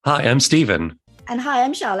Hi, I'm Stephen. And hi,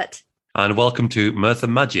 I'm Charlotte. And welcome to Mirth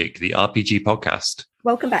and Magic, the RPG podcast.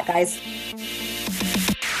 Welcome back, guys.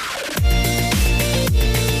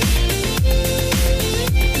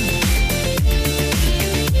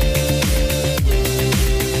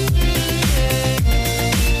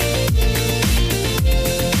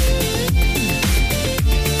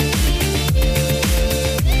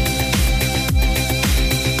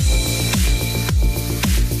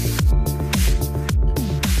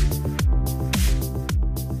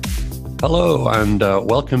 Hello, and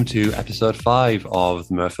welcome to episode 5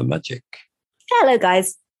 of Mirth and Magic. Hello,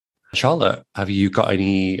 guys. Charlotte, have you got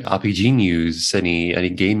any RPG news, any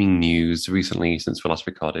gaming news recently since we last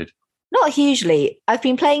recorded? Not hugely. I've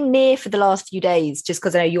been playing Nier for the last few days just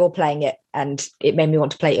because I know you're playing it and it made me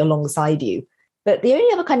want to play it alongside you. But the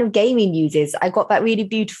only other kind of gaming news is I got that really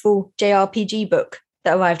beautiful JRPG book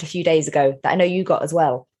that arrived a few days ago that I know you got as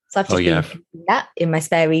well. So I've just been reading that in my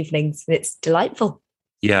spare evenings and it's delightful.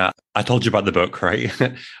 Yeah, I told you about the book, right?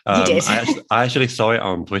 You did. I actually saw it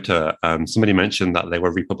on Twitter. Somebody mentioned that they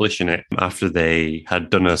were republishing it after they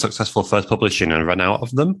had done a successful first publishing and ran out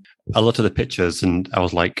of them. I looked at the pictures and I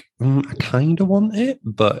was like, I kind of want it,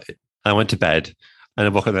 but I went to bed and I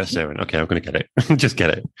woke up the next day and went, okay, I'm going to get it. Just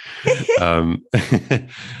get it. And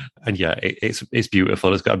yeah, it's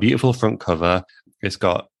beautiful. It's got a beautiful front cover. It's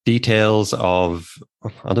got details of,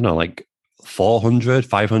 I don't know, like 400,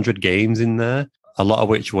 500 games in there. A lot of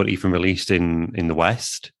which weren't even released in the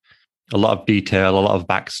West. A lot of detail, a lot of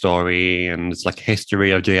backstory, and it's like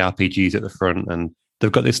history of JRPGs at the front. And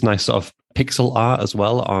they've got this nice sort of pixel art as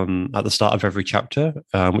well at the start of every chapter,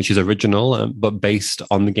 which is original, but based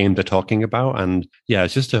on the game they're talking about. And yeah,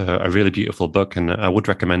 it's just a really beautiful book, and I would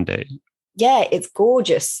recommend it. Yeah, it's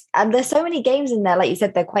gorgeous. And there's so many games in there, like you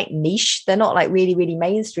said, they're quite niche. They're not like really, really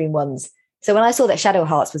mainstream ones. So when I saw that Shadow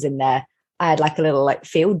Hearts was in there, I had like a little like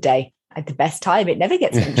field day. I had the best time. It never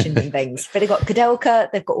gets mentioned in things. But they've got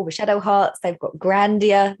Koudelka, they've got all the Shadow Hearts, they've got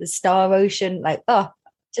Grandia, the Star Ocean. Like,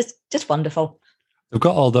 just wonderful. They've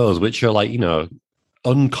got all those, which are like,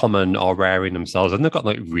 uncommon or rare in themselves. And they've got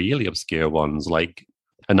like really obscure ones, like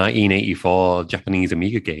a 1984 Japanese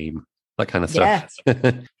Amiga game, that kind of stuff. Yeah.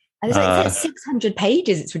 And it's like 600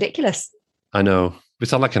 pages. It's ridiculous. I know. We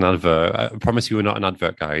sound like an advert. I promise you we're not an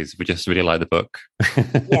advert, guys. We just really like the book.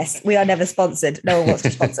 Yes, we are never sponsored. No one wants to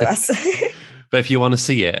sponsor us. But if you want to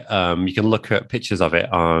see it, you can look at pictures of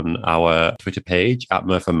it on our Twitter page at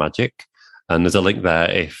Mirth and Magic. And there's a link there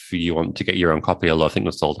if you want to get your own copy, although I think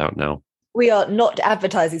they're sold out now. We are not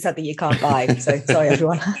advertising something you can't buy. So sorry,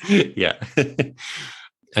 everyone. Yeah.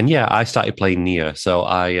 And yeah, I started playing Nier. So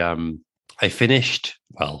I finished,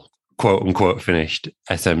 quote unquote, finished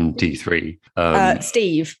SMT3.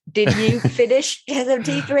 Steve, did you finish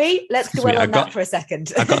SMT3? Let's dwell on that for a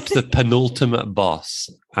second. I got to the penultimate boss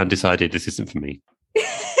and decided this isn't for me.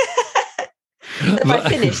 By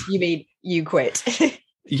finished, you mean you quit?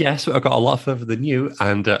 Yes, I got a lot further than you,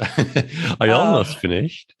 and I almost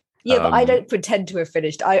finished. Yeah, but I don't pretend to have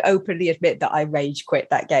finished. I openly admit that I rage quit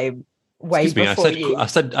that game way before you. I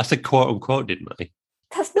said quote unquote, didn't I?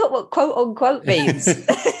 That's not what quote unquote means.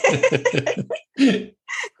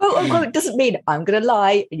 Quote unquote doesn't mean I'm going to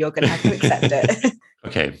lie and you're going to have to accept it.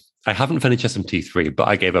 Okay. I haven't finished SMT3, but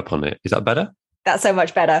I gave up on it. Is that better? That's so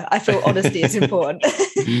much better. I feel honesty is important.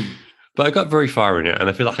 But I got very far in it and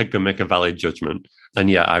I feel like I can make a valid judgment. And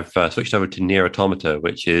yeah, I've switched over to Nier Automata,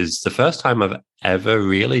 which is the first time I've ever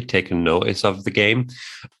really taken notice of the game.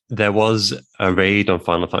 There was a raid on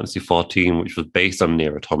Final Fantasy XIV, which was based on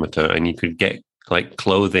Nier Automata, and you could get like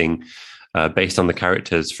clothing based on the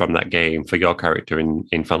characters from that game for your character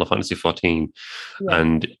in Final Fantasy XIV. Yeah.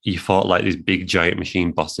 And you fought like these big giant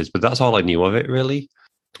machine bosses, but that's all I knew of it really.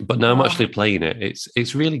 But now I'm actually playing it.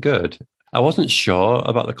 It's really good. I wasn't sure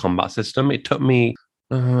about the combat system. It took me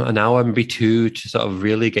an hour, maybe two, to sort of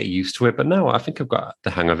really get used to it. But now I think I've got the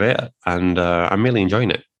hang of it and I'm really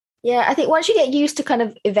enjoying it. Yeah, I think once you get used to kind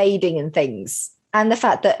of evading and things, and the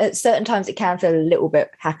fact that at certain times it can feel a little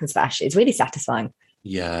bit hack and slash, it's really satisfying.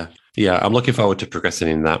 Yeah, I'm looking forward to progressing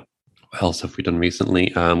in that. What else have we done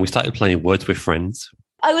recently? We started playing Words with Friends.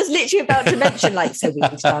 I was literally about to mention, so we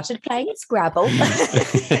started playing Scrabble.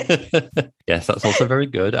 Yes, that's also very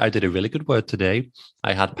good. I did a really good word today.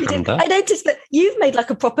 I had Panda. I noticed that you've made like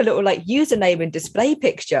a proper little username and display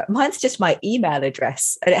picture. Mine's just my email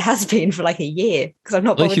address, and it has been for like a year because I'm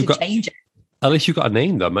not bothered to change it. At least you've got a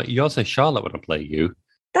name though. Yours says Charlotte when I play you.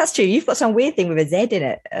 That's true. You've got some weird thing with a Z in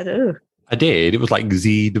it. I don't know. I did. It was like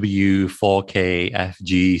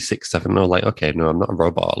ZW4KFG67. I was like, okay, no, I'm not a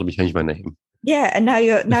robot. Let me change my name. Yeah, and now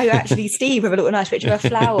you're actually Steve with a little nice picture of a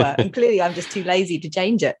flower, and clearly I'm just too lazy to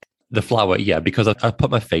change it. The flour, yeah, because I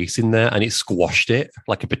put my face in there and it squashed it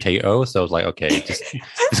like a potato. So I was like, okay,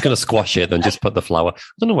 just going to squash it, then just put the flour. I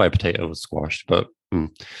don't know why a potato was squashed, but...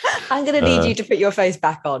 I'm going to need you to put your face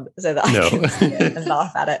back on so that I can see it and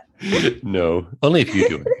laugh at it. No, only if you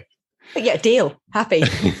do it. But yeah, deal. Happy.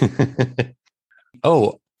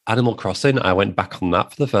 Oh, Animal Crossing. I went back on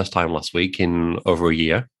that for the first time last week in over a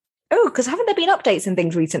year. Oh, because haven't there been updates and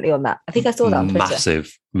things recently on that? I think I saw that on Twitter.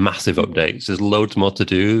 Massive updates. There's loads more to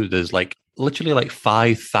do. There's like literally like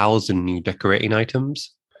 5,000 new decorating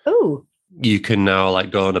items. Oh. You can now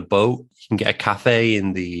like go on a boat. You can get a cafe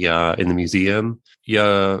in the museum.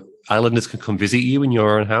 Your islanders can come visit you in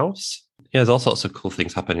your own house. Yeah, there's all sorts of cool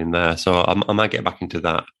things happening there. So I might get back into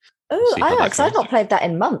that. Oh, because I've not played that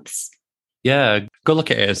in months. Yeah, go look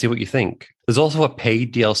at it and see what you think. There's also a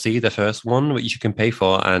paid DLC, the first one, which you can pay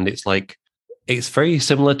for, and it's very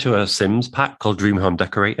similar to a Sims pack called Dream Home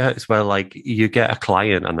Decorator. It's where like you get a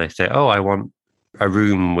client and they say, "Oh, I want a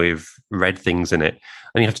room with red things in it,"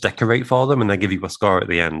 and you have to decorate for them, and they give you a score at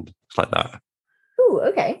the end. It's like that. Oh,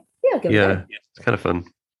 okay. Yeah, give it a go. It's kind of fun.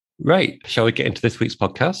 Right, shall we get into this week's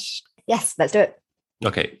podcast? Yes, let's do it.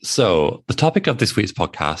 Okay, so the topic of this week's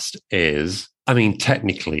podcast is, I mean,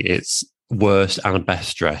 technically it's worst and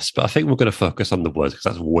best dressed, but I think we're going to focus on the worst because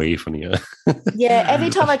that's way funnier. Yeah, every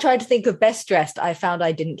time I tried to think of best dressed, I found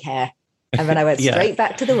I didn't care. And then I went straight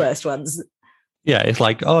back to the worst ones. Yeah, it's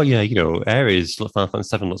like, oh yeah, Ares, Final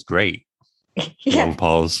Fantasy VII looks great. Yeah. Long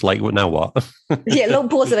pause, like, now what? Yeah, long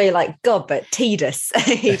pause, and you're like, God, but Tidus.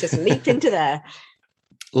 He just leaped into there.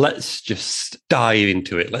 Let's just dive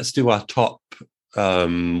into it. Let's do our top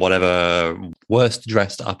worst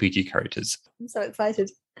dressed RPG characters. I'm so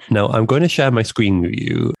excited. Now, I'm going to share my screen with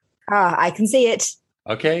you. I can see it.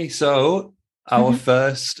 Okay, so our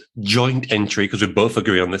first joint entry, because we both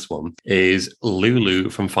agree on this one, is Lulu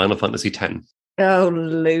from Final Fantasy X. Oh,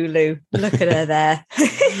 Lulu. Look at her there.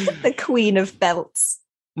 The queen of belts.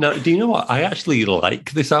 Now, do you know what? I actually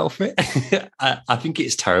like this outfit. I think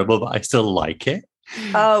it's terrible, but I still like it.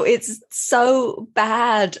 Oh, it's so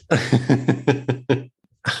bad. I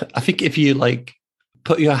think if you like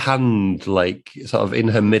put your hand like sort of in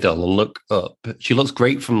her middle and look up, she looks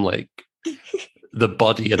great from like the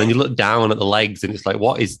body, and then you look down at the legs and it's like,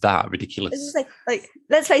 what is that? Ridiculous. It's like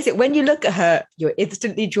let's face it, when you look at her, you're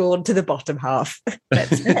instantly drawn to the bottom half.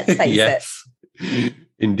 Let's face yes, it.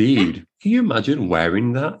 Indeed. Can you imagine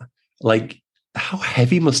wearing that? Like, how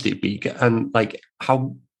heavy must it be? And like,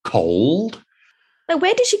 how cold? Now,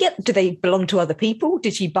 where did she get? Do they belong to other people?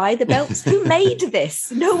 Did she buy the belts? Who made this?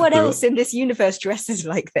 No one else in this universe dresses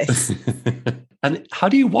like this. And how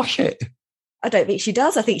do you wash it? I don't think she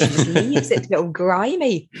does. I think she just leaves it to get all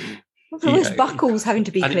grimy. All those buckles having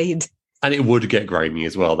to be cleaned. And it would get grimy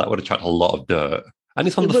as well. That would attract a lot of dirt. And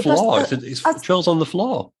it's on the floor. It trails on the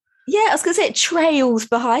floor. Yeah, I was going to say it trails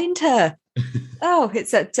behind her. Oh,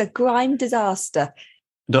 it's a grime disaster.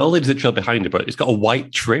 Not only does it trail behind her, but it's got a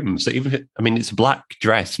white trim. So it's a black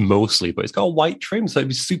dress mostly, but it's got a white trim, so it'd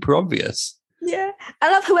be super obvious. Yeah.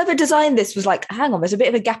 I love whoever designed this was like, hang on, there's a bit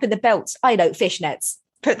of a gap in the belts. I know, fishnets.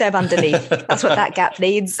 Put them underneath. That's what that gap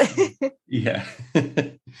needs. Yeah.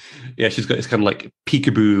 Yeah, she's got this kind of like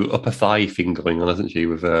peekaboo upper thigh thing going on, hasn't she?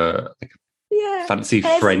 With a fancy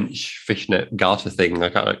French fishnet garter thing. I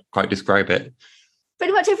can't quite describe it.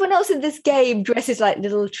 Pretty much everyone else in this game dresses like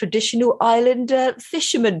little traditional islander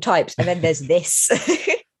fisherman types. And then there's this.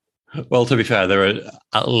 Well, to be fair, there are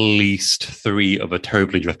at least 3 other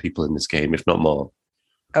terribly dressed people in this game, if not more.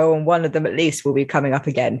 Oh, and one of them at least will be coming up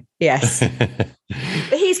again. Yes.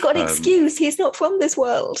 But he's got an excuse. He's not from this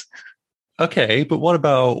world. Okay, but what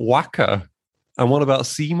about Wakka? And what about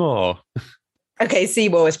Seymour? Okay,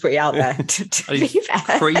 Seymour is pretty out there, to be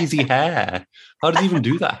fair. Crazy hair. How does he even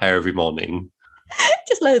do that hair every morning?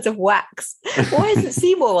 Just loads of wax. Why isn't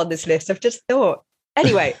Seymour on this list? I've just thought.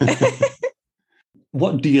 Anyway.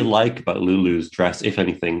 What do you like about Lulu's dress, if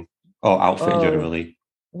anything, or outfit generally?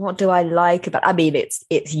 What do I like about? I mean,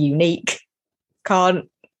 it's unique. Can't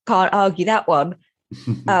argue that one.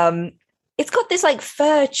 It's got this like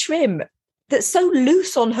fur trim that's so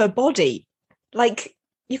loose on her body, like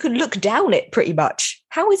you can look down it pretty much.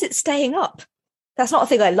 How is it staying up? That's not a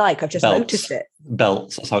thing I like. I've just noticed it.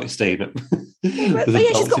 Belts. That's how it's staying up. But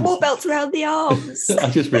yeah, she's got more belts around the arms. I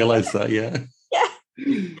just realised that. Yeah. Yeah.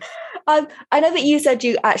 I know that you said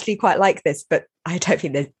you actually quite like this, but I don't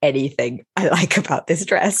think there's anything I like about this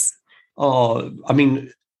dress. Oh, I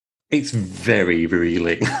mean, it's very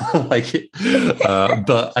revealing, like it.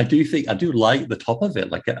 But I do like the top of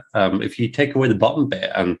it. Like, if you take away the bottom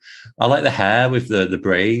bit, and I like the hair with the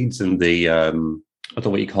braids and the I don't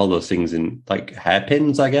know what you call those things, in like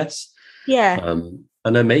hairpins, I guess. Yeah.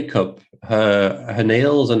 And her makeup, her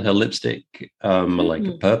nails and her lipstick are like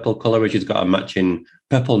a purple color, where she's got a matching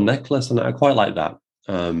purple necklace, and I quite like that.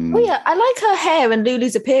 Oh yeah, I like her hair and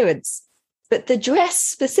Lulu's appearance, but the dress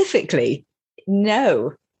specifically,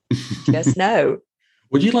 no, just no.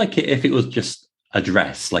 Would you like it if it was just a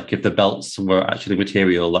dress, like if the belts were actually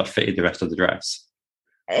material that fitted the rest of the dress?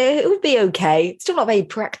 It would be okay. It's still not a very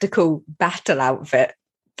practical battle outfit,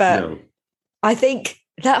 but no. I think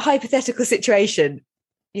that hypothetical situation,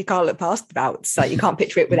 you can't look past the belts. Like you can't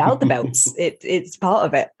picture it without the belts. It's part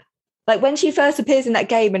of it. Like when she first appears in that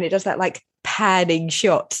game and it does that like panning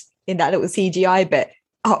shot in that little CGI bit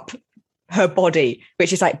up her body,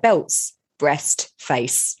 which is like belts, breast,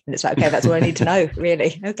 face. And it's like, okay, that's all I need to know,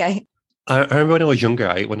 really. Okay. I remember when I was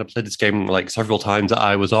younger, when I played this game like several times,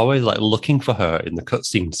 I was always like looking for her in the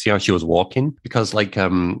cutscene to see how she was walking. Because like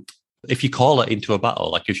if you call her into a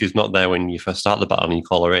battle, like if she's not there when you first start the battle and you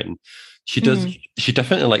call her in, she does. She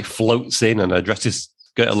definitely like floats in and her dress is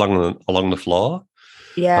along the floor.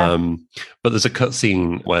 Yeah. But there's a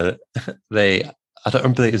cutscene where I don't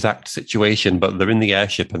remember the exact situation, but they're in the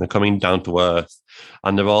airship and they're coming down to Earth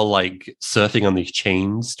and they're all like surfing on these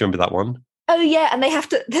chains. Do you remember that one? Oh yeah, and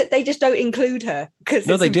they just don't include her because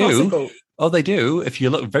no, they impossible. do. Oh, they do. If you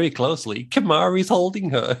look very closely, Kimahri's holding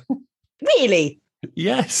her. Really?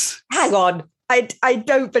 Yes. Hang on. I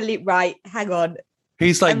don't believe. Right. Hang on.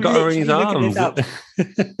 He's like got her in his arms.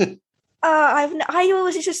 I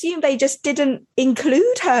always just assumed they just didn't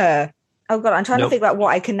include her. Oh god, I'm trying to think about what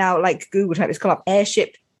I can now like Google to make this come up.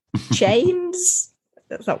 Airship chains.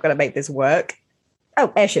 That's not going to make this work.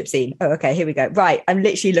 Oh, airship scene. Oh, okay, here we go. Right, I'm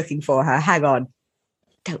literally looking for her. Hang on.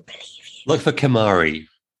 Don't believe you. Look for Kimahri.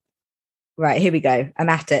 Right, here we go. I'm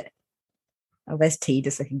at it. Oh, there's T,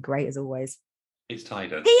 just looking great as always. It's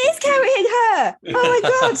Tyder. He is carrying her. Oh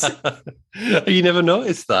my god. You never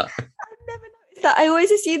noticed that? I've never noticed that. I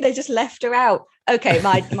always assumed they just left her out. Okay,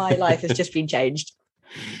 my life has just been changed.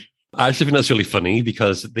 I actually think that's really funny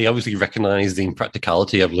because they obviously recognize the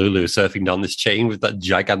impracticality of Lulu surfing down this chain with that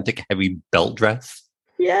gigantic heavy belt dress.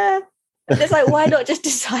 Yeah. And it's like, why not just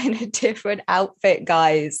design a different outfit,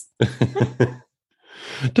 guys?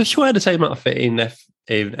 Does she wear the same outfit in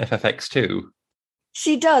FFX too?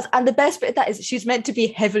 She does. And the best bit of that is she's meant to be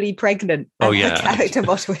heavily pregnant. And her character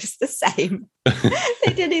model is the same.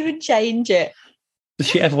 They didn't even change it. Does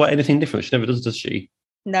she ever wear anything different? She never does she?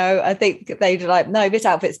 No, I think they're like, no, this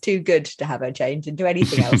outfit's too good to have her change into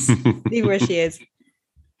anything else. Leave her where she is.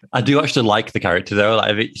 I do actually like the character though.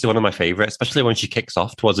 Like, she's one of my favorites, especially when she kicks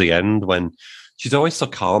off towards the end, when she's always so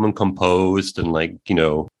calm and composed and like, you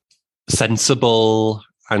know, sensible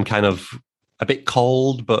and kind of a bit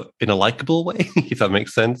cold, but in a likable way, if that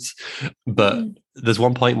makes sense. But there's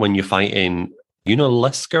one point when you're fighting,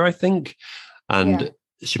 Leska, I think, and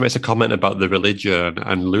she makes a comment about the religion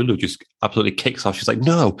and Lulu just absolutely kicks off. She's like,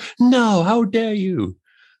 no, how dare you?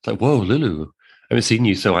 It's like, whoa, Lulu, I haven't seen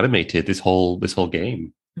you so animated this whole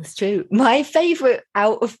game. It's true. My favourite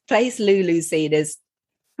out of place Lulu scene is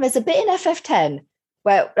there's a bit in FF10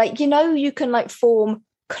 where like, you can like form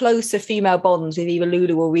closer female bonds with either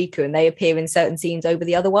Lulu or Riku and they appear in certain scenes over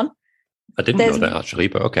the other one. I didn't know that actually,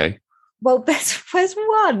 but okay. Well, there's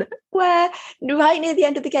one where right near the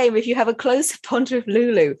end of the game, if you have a close bond with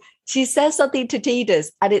Lulu, she says something to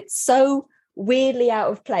Tidus and it's so weirdly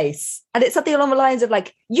out of place. And it's something along the lines of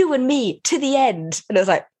like, you and me to the end. And I was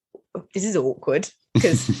like, this is awkward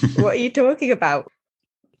because what are you talking about?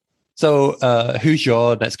 So who's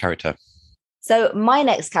your next character? So my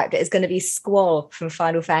next character is going to be Squall from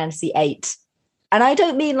Final Fantasy VIII. And I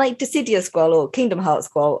don't mean like Dissidia Squall or Kingdom Hearts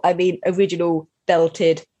Squall. I mean original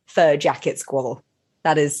belted fur jacket Squall.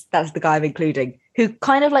 That's the guy I'm including, who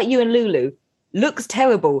kind of like you and Lulu looks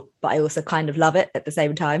terrible, but I also kind of love it at the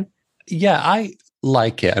same time. Yeah, I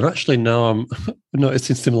like it. And actually now I'm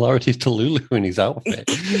noticing similarities to Lulu in his outfit.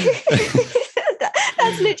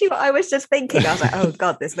 That's literally what I was just thinking. I was like, oh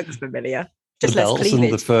God, this looks familiar. Just the less belts cleavage.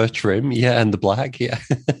 And the fur trim, and the black,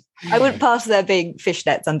 I wouldn't pass there being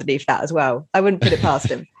fishnets underneath that as well. I wouldn't put it past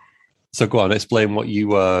him. So go on, explain what you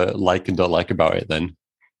like and don't like about it then.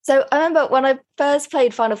 So I remember when I first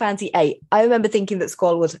played Final Fantasy VIII, I remember thinking that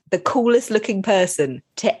Squall was the coolest looking person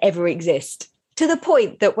to ever exist. To the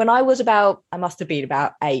point that when I was I must have been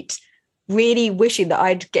about 8, really wishing that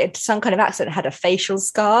I'd get into some kind of accident and had a facial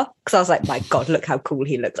scar. Because I was like, my God, look how cool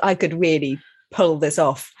he looks. I could really pull this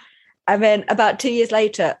off. And then about 2 years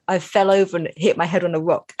later, I fell over and hit my head on a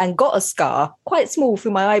rock and got a scar, quite small,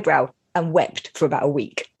 through my eyebrow and wept for about a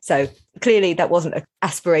week. So clearly that wasn't an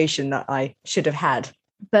aspiration that I should have had.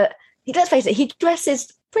 But let's face it, he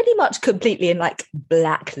dresses pretty much completely in like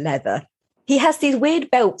black leather. He has these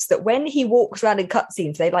weird belts that when he walks around in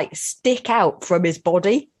cutscenes, they like stick out from his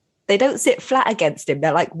body. They don't sit flat against him.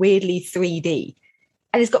 They're like weirdly 3D.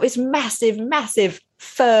 And he's got this massive, massive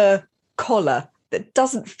fur collar that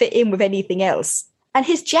doesn't fit in with anything else. And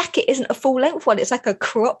his jacket isn't a full length one. It's like a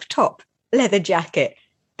crop top leather jacket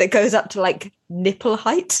that goes up to like nipple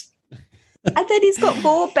height. And then he's got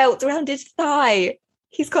more belts around his thigh.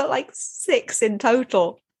 He's got like 6 in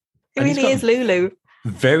total. He really is Lulu.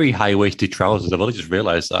 Very high-waisted trousers. I've only just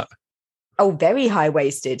realised that. Oh, very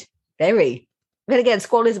high-waisted. Very. But again,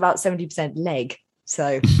 Squall is about 70% leg.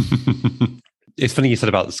 So it's funny you said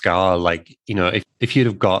about the scar. Like, you know, if you'd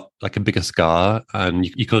have got like a bigger scar and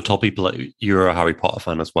you could have told people that you're a Harry Potter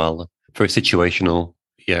fan as well. Very situational.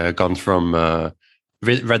 Yeah, gone from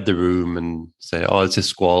read the room and say, oh, it's a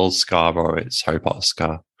Squall's scar or it's Harry Potter's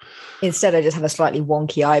scar. Instead, I just have a slightly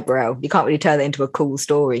wonky eyebrow. You can't really turn that into a cool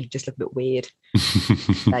story. Just look a bit weird.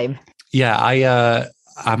 Same. Yeah,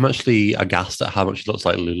 I'm actually aghast at how much he looks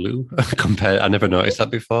like Lulu compared. I never noticed that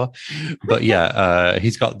before. But yeah,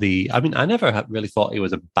 he's got the... I mean, I never really thought it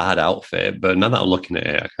was a bad outfit, but now that I'm looking at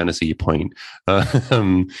it, I kind of see your point.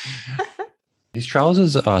 His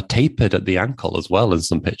trousers are tapered at the ankle as well in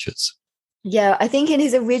some pictures. Yeah, I think in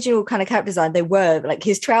his original kind of character design, they were like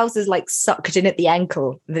his trousers like sucked in at the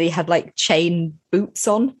ankle. That he had like chain boots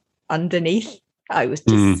on underneath. I was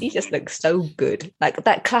just he just looked so good, like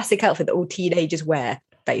that classic outfit that all teenagers wear,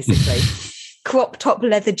 basically. Crop top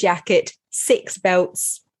leather jacket, 6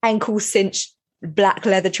 belts, ankle cinch, black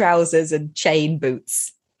leather trousers, and chain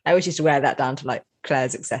boots. I always used to wear that down to like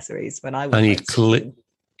Claire's accessories when I was. And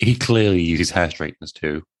he clearly uses hair straighteners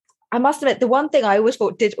too. I must admit, the one thing I always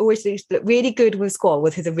thought did always look really good with Squall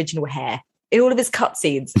was his original hair. In all of his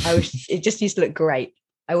cutscenes, it just used to look great.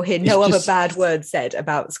 I will hear no other bad words said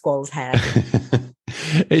about Squall's hair.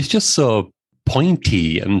 It's just so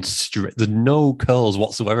pointy and there's no curls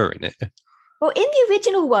whatsoever in it. Well, in the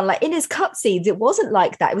original one, like in his cutscenes, it wasn't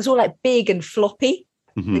like that. It was all like big and floppy.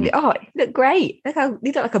 Mm-hmm. Oh, you look great. You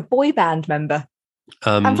look like a boy band member.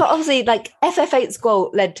 And obviously, like FF8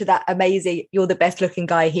 Squall led to that amazing "you're the best looking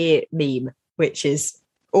guy here" meme, which is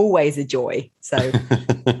always a joy. So,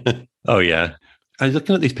 oh yeah, I was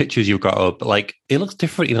looking at these pictures you've got up, like it looks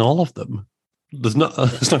different in all of them. There's not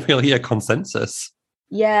really a consensus.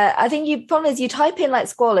 Yeah, I think you problem is you type in like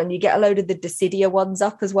Squall and you get a load of the Dissidia ones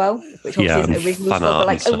up as well, which obviously is original Squall, but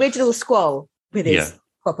like original Squall with his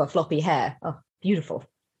proper floppy hair. Oh, beautiful.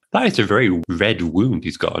 That is a very red wound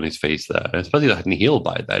he's got on his face there. I suppose he hadn't healed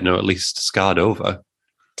by then, or at least scarred over.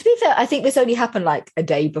 To be fair, I think this only happened like a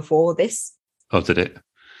day before this. Oh, did it?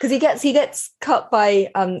 Because he gets cut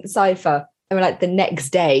by Cypher, and like the next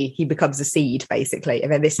day he becomes a seed, basically.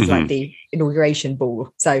 And then this is like the inauguration ball.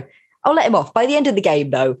 So I'll let him off. By the end of the game,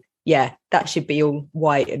 though, yeah, that should be all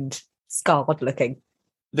white and scarred looking.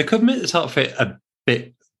 They could make this outfit a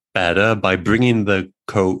bit better by bringing the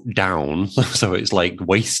coat down so it's like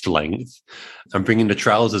waist length and bringing the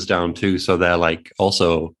trousers down too so they're like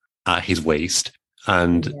also at his waist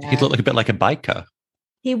and he'd look like a bit like a biker.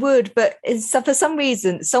 He would, but for some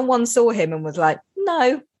reason someone saw him and was like,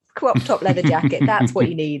 no, crop top leather jacket, that's what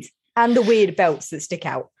he needs, and the weird belts that stick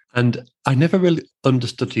out. And I never really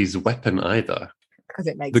understood his weapon either, because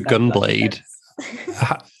it makes the gunblade.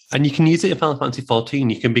 And you can use it in Final Fantasy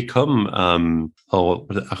XIV. You can become, I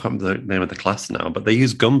can't remember the name of the class now, but they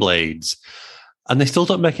use gunblades, and they still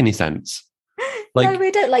don't make any sense. Like, no,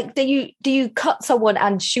 we don't. Like, do you cut someone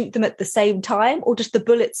and shoot them at the same time, or does the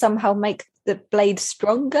bullet somehow make the blade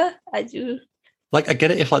stronger? I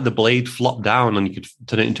get it if like the blade flopped down and you could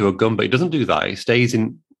turn it into a gun, but it doesn't do that. It stays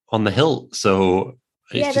on the hilt. So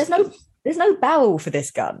there's no barrel for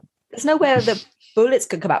this gun. There's nowhere the bullets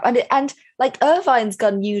could come out. And like Irvine's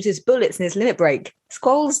gun uses bullets in his limit break.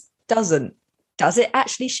 Squall's doesn't. Does it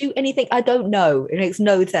actually shoot anything? I don't know. It makes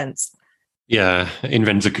no sense. Yeah, in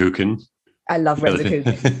Renzokuken. I love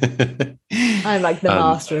Renzokuken. I'm like the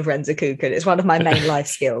master of Renzokuken. It's one of my main life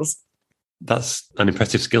skills. That's an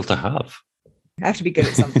impressive skill to have. I have to be good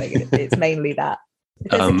at something. It's mainly that.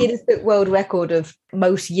 If there's a Guinness Book World Record of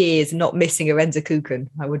most years not missing a Renzokuken,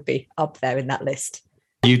 I would be up there in that list.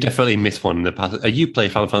 You definitely missed one in the past. You play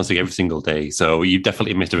Final Fantasy every single day, so you've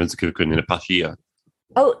definitely missed a Renzokuken in the past year.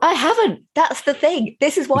 Oh, I haven't. That's the thing.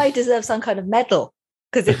 This is why I deserve some kind of medal,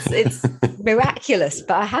 because it's miraculous,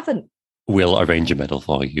 but I haven't. We'll arrange a medal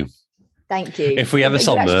for you. Thank you. If we ever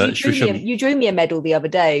sell merch, you drew me a medal the other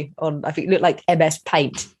day on, I think it looked like MS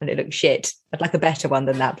Paint, and it looked shit. I'd like a better one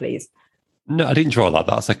than that, please. No, I didn't draw that.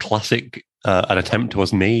 That's a classic, an attempt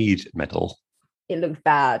was made medal. It looks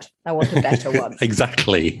bad. I want a better one.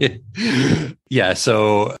 Exactly. Yeah,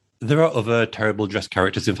 so There are other terrible dressed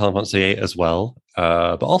characters in Final Fantasy VIII as well,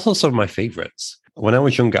 but also some of my favorites. When I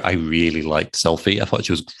was younger, I really liked Selphie. I thought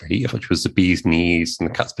she was great. I thought she was the bee's knees and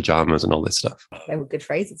the cat's pajamas and all this stuff. They were good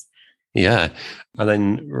phrases. Yeah. And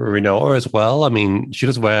then Rinoa as well. I mean, she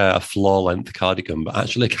does wear a floor-length cardigan, but I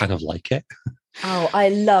actually kind of like it. Oh, I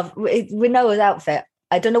love Rinoa's outfit.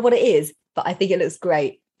 I don't know what it is, but I think it looks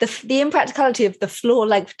great. The impracticality of the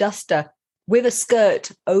floor-length duster with a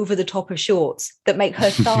skirt over the top of shorts that make her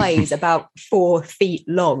thighs about 4 feet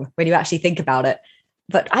long when you actually think about it.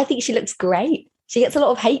 But I think she looks great. She gets a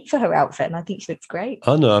lot of hate for her outfit, and I think she looks great.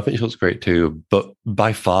 Oh, no, I think she looks great too. But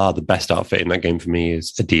by far, the best outfit in that game for me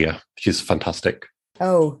is Adia. She's fantastic.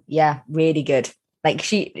 Oh, yeah, really good. Like,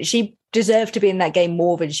 she deserved to be in that game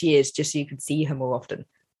more than she is, just so you could see her more often.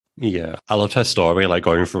 Yeah, I loved her story, like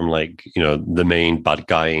going from the main bad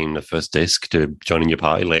guy in the first disc to joining your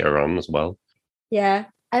party later on as well. Yeah,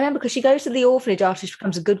 I remember because she goes to the orphanage after she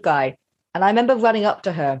becomes a good guy. And I remember running up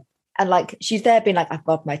to her and like, she's there being like, I've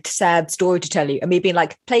got my sad story to tell you. And me being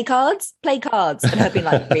like, play cards. And her being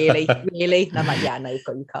like, really? And I'm like, yeah, no, you've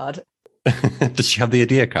got your card. Does she have the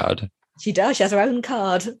Adia card? She does. She has her own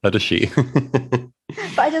card. How does she?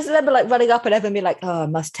 But I just remember like running up and Evan being like, oh, I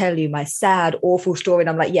must tell you my sad, awful story. And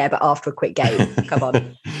I'm like, yeah, but after a quick game, come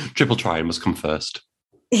on. Triple Try must come first.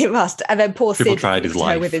 It must. And then poor Triple Sid Triad is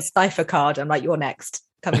life. with his cipher card. I'm like, you're next.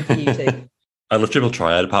 Coming for you too. I love Triple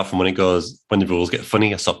Triad, apart from when the rules get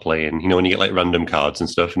funny, I stop playing. You know, when you get like random cards and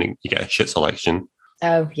stuff and you get a shit selection.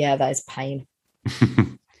 Oh, yeah, that is pain.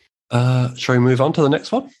 Shall we move on to the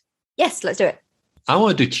next one? Yes, let's do it. I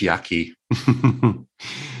want to do Chiaki.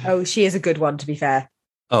 Oh, she is a good one, to be fair.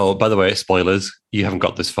 Oh, by the way, spoilers. You haven't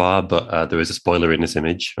got this far, but there is a spoiler in this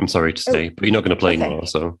image. I'm sorry to say, but you're not going to play anymore,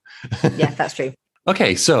 so... Yeah, that's true.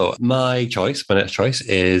 Okay, so my next choice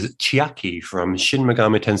is Chiaki from Shin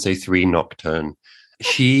Megami Tensei 3 Nocturne.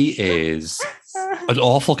 She is an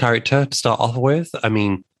awful character to start off with. I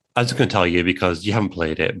mean, I was going to tell you because you haven't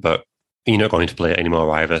played it, but you're not going to play it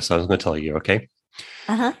anymore either, so I was going to tell you, okay?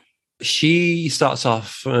 Uh-huh. She starts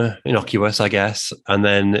off innocuous, I guess, and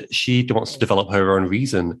then she wants to develop her own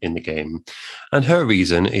reason in the game. And her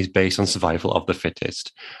reason is based on survival of the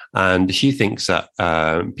fittest. And she thinks that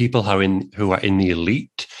people who are in the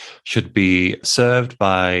elite should be served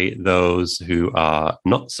by those who are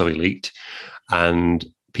not so elite, and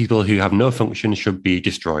people who have no function should be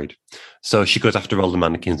destroyed. So she goes after all the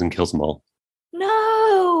mannequins and kills them all.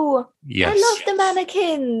 No! Yes. I love the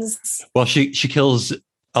mannequins. Well, she kills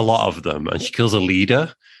a lot of them, and she kills a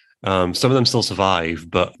leader. Some of them still survive,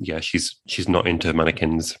 but yeah, she's not into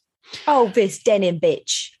mannequins. Oh, this denim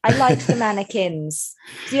bitch. I liked the mannequins.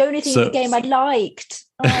 It's the only thing in the game I liked.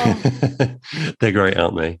 Oh. They're great,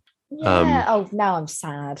 aren't they? Yeah. Now I'm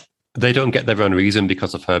sad. They don't get their own reason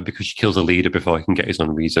because of her, because she kills a leader before he can get his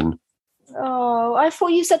own reason. Oh, I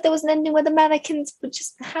thought you said there was an ending where the mannequins were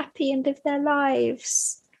just happy and live their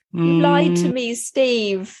lives. You lied to me,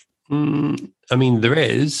 Steve. I mean, there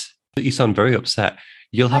is, but you sound very upset.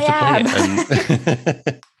 You'll have to play it.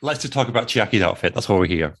 And let's just talk about Chiaki's outfit. That's why we're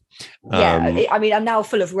here. Yeah, I mean, I'm now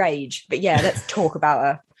full of rage, but yeah, let's talk about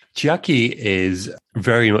her. Chiaki is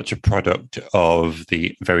very much a product of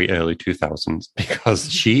the very early 2000s because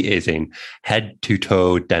she is in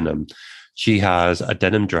head-to-toe denim. She has a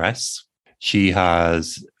denim dress. She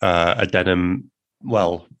has a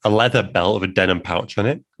leather belt with a denim pouch on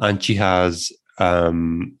it. And she has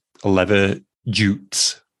leather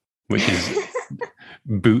jutes, which is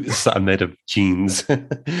boots that are made of jeans. But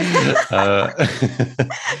they're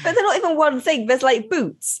not even one thing. There's like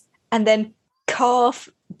boots and then calf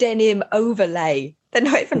denim overlay. They're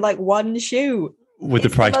not even like one shoe. With the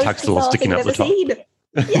price tag still sticking out the top.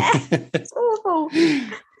 Yeah, it's awful.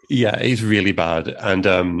 Yeah, it's really bad.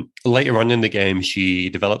 And later on in the game, she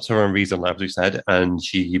develops her own reason, like we said, and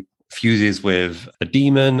she fuses with a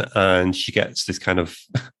demon, and she gets this kind of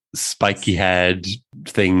spiky head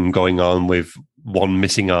thing going on with one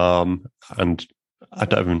missing arm. And I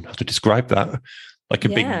don't even know how to describe that. Like a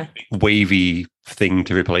big wavy thing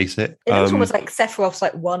to replace it. It looks almost like Sephiroth's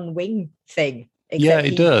like one wing thing. Yeah,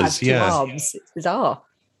 it does. Two arms. It's bizarre.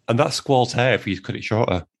 And that's Squall's hair if you cut it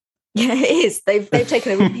shorter. Yeah, it is. They've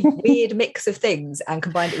taken a really weird mix of things and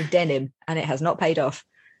combined it with denim, and it has not paid off.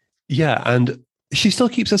 Yeah, and she still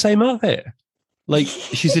keeps the same outfit. Like,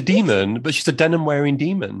 she's a demon, but she's a denim-wearing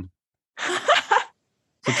demon.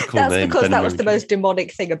 Such a cool That's name, because that was the most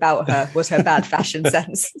demonic thing about her, was her bad fashion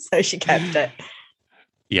sense, so she kept it.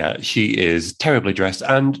 Yeah, she is terribly dressed.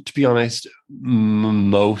 And to be honest,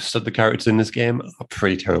 most of the characters in this game are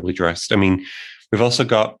pretty terribly dressed. I mean, we've also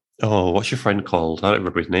got, what's your friend called? I don't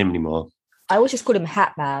remember his name anymore. I always just call him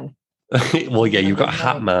Hat Man. Well, yeah, you've got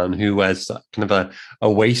Hat Man who wears kind of a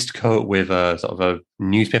waistcoat with a sort of a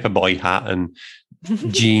newspaper boy hat and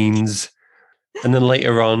jeans. And then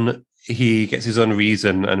later on, he gets his own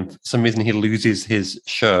reason, and for some reason he loses his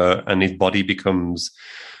shirt and his body becomes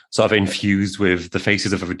sort of infused with the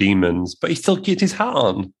faces of other demons, but he still keeps his hat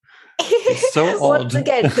on. It's so odd. Once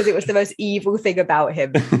again, because it was the most evil thing about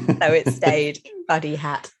him. So it stayed. Buddy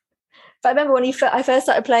hat. But I remember when I first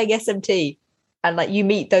started playing SMT, and like you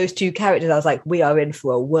meet those two characters, I was like, we are in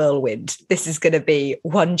for a whirlwind. This is going to be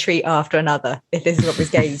one treat after another, if this is what this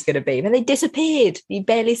game is going to be. And they disappeared. You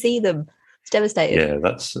barely see them. It's devastating. Yeah,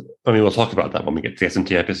 we'll talk about that when we get to the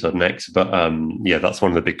SMT episode next. But yeah, that's one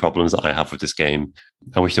of the big problems that I have with this game.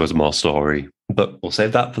 I wish there was more story, but we'll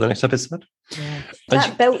save that for the next episode. Yeah.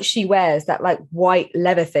 That belt she wears, that like white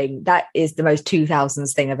leather thing, that is the most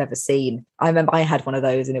 2000s thing I've ever seen. I remember I had one of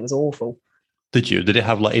those and it was awful. Did you? Did it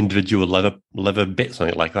have like individual leather bits on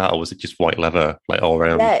it like that, or was it just white leather like all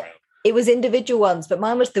around? Yeah, it was individual ones, but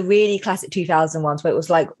mine was the really classic 2000 ones where it was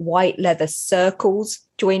like white leather circles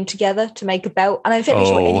joined together to make a belt. And I'm fairly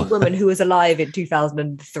sure any woman who was alive in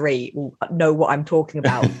 2003 will know what I'm talking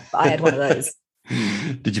about. But I had one of those.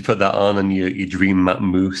 Did you put that on and your dream Matt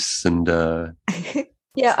Moose and?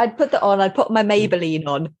 Yeah, I'd put that on. I'd put my Maybelline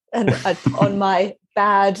on, and I'd put on my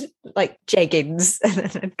bad like jeggings, and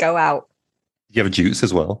then I'd go out. You have a Jutes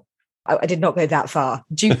as well? I did not go that far.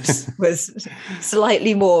 Jutes was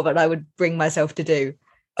slightly more than I would bring myself to do.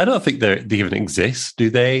 I don't think they even exist, do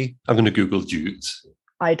they? I'm going to Google Jutes.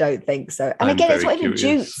 I don't think so. And again, it's not even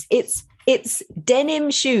Jutes. It's denim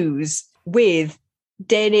shoes with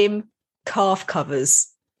denim calf covers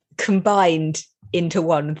combined into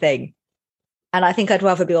one thing. And I think I'd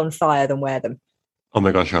rather be on fire than wear them. Oh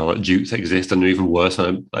my gosh, Charlotte, Jutes exist and they're even worse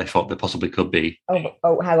than I thought they possibly could be.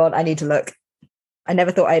 Oh, hang on. I need to look. I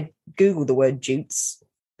never thought I'd Google the word jutes.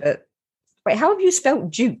 But wait, how have you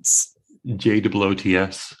spelled jutes?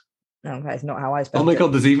 JOOTS. No, that's not how I spelled it. Oh my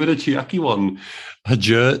God, there's even a Chiaki one. Her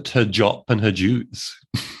jurt, her jop, and her jutes.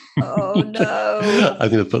 Oh no.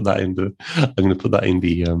 I'm going to put that in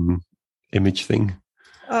the image thing.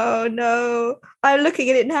 Oh no. I'm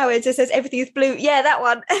looking at it now. It just says everything is blue. Yeah, that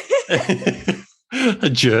one. Her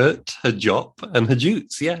jurt, her jop, and her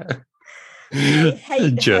jutes, yeah. I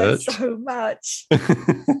hate her so much.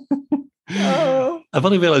 Oh. I've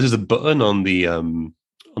only realised there's a button on the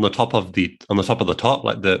top of the top,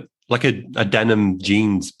 like a denim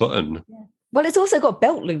jeans button. Yeah. Well, it's also got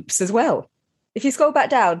belt loops as well. If you scroll back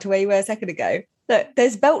down to where you were a second ago, look,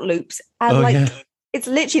 there's belt loops and it's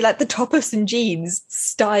literally like the top of some jeans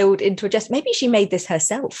styled into a dress. Maybe she made this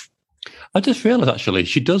herself. I just realised actually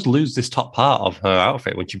she does lose this top part of her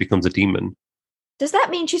outfit when she becomes a demon. Does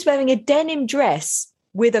that mean she's wearing a denim dress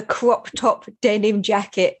with a crop top denim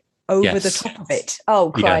jacket over the top of it?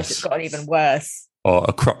 Oh, Christ, It's gotten even worse. Or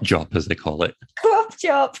a crop top, as they call it. Crop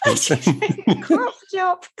top. Crop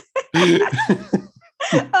top.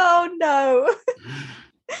 Oh, no.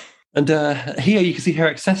 And here you can see her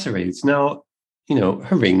accessories. Now,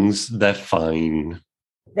 her rings, they're fine.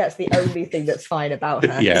 That's the only thing that's fine about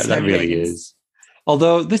her. Yeah, that really is.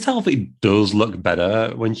 Although this outfit does look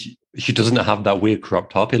better when she doesn't have that weird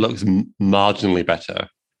crop top. It looks marginally better.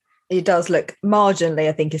 It does look marginally,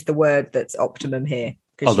 I think is the word that's optimum here.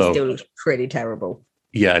 Because she still looks pretty terrible.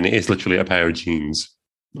 Yeah, and it is literally a pair of jeans.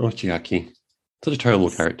 Oh, Chiaki. Such a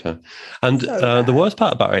terrible character. And the worst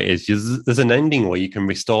part about it is there's an ending where you can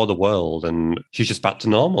restore the world and she's just back to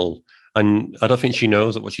normal. And I don't think she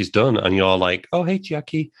knows what she's done. And you're like, oh, hey,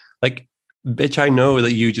 Chiaki. Like, bitch, I know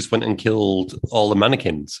that you just went and killed all the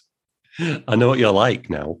mannequins. I know what you're like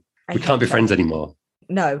now. We can't be friends anymore.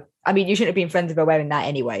 No. I mean, you shouldn't have been friends if you're wearing that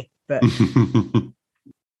anyway. But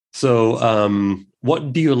So,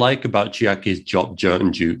 what do you like about Chiaki's jop, jurt,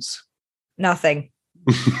 and jutes? Nothing.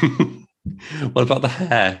 What about the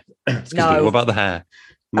hair? Excuse me, what about the hair?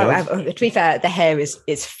 No? To be fair, the hair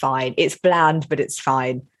is fine. It's bland, but it's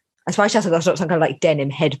fine. As far as she has got some kind of like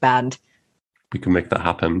denim headband. We can make that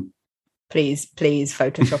happen. Please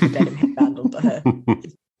Photoshop a denim headband onto her.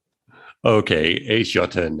 Okay, it's your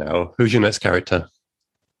turn now. Who's your next character?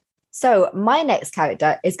 So my next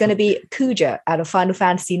character is going to be Kuja out of Final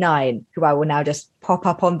Fantasy IX, who I will now just pop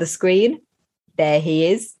up on the screen. There he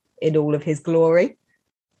is in all of his glory.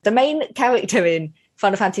 The main character in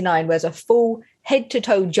Final Fantasy IX wears a full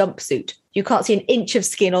head-to-toe jumpsuit. You can't see an inch of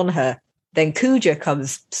skin on her. Then Kuja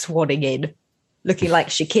comes swanning in, looking like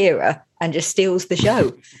Shakira, and just steals the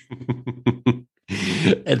show.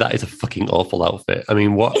 That is a fucking awful outfit. I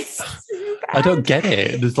mean, what? I don't get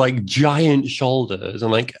it. There's like giant shoulders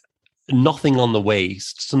and like nothing on the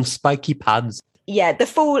waist, some spiky pads. Yeah, the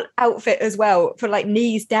full outfit as well, from like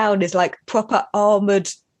knees down, is like proper armored,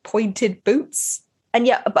 pointed boots. And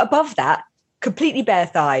yet above that, completely bare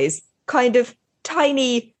thighs, kind of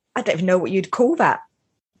tiny, I don't even know what you'd call that,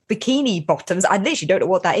 bikini bottoms. I literally don't know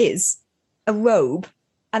what that is. A robe,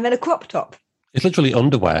 and then a crop top. It's literally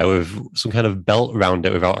underwear with some kind of belt around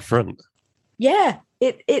it without a front. Yeah,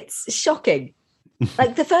 it's shocking.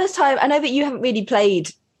 Like the first time, I know that you haven't really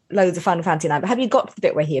played loads of Final Fantasy 9, but have you got to the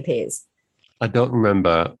bit where he appears? I don't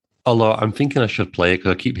remember, although I'm thinking I should play it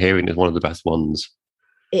because I keep hearing it's one of the best ones.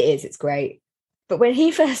 It is, it's great. But when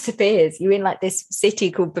he first appears, you're in like this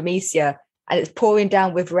city called Bermesia, and it's pouring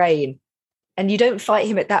down with rain, and you don't fight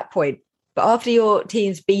him at that point. But after your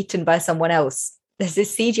team's beaten by someone else, there's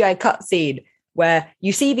this CGI cutscene where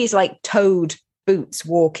you see these like toad boots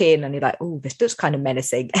walk in, and you're like, oh, this looks kind of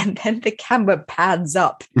menacing. And then the camera pans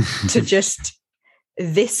up to just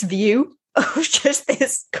this view of just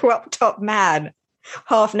this crop top man,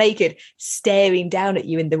 half naked, staring down at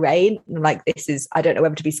you in the rain. And like, this is, I don't know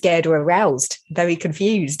whether to be scared or aroused, very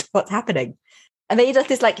confused. What's happening? And then he does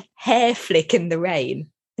this like hair flick in the rain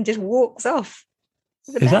and just walks off.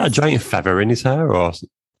 Is that a giant feather in his hair or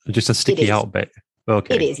just a sticky out bit?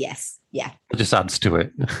 Okay. It is, yes. Yeah. It just adds to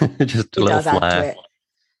it. Just a little flare.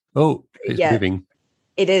 Oh, it's moving.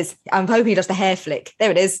 It is. I'm hoping he does the hair flick.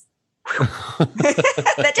 There it is.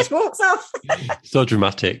 That just walks off. So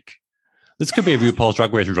dramatic. This could be a RuPaul's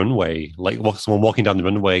Drag Race runway, like someone walking down the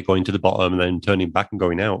runway, going to the bottom, and then turning back and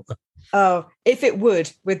going out. Oh, if it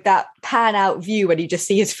would, with that pan out view when you just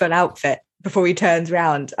see his full outfit before he turns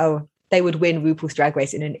around, oh, they would win RuPaul's Drag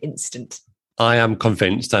Race in an instant. I am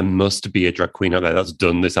convinced there must be a drag queen out there that's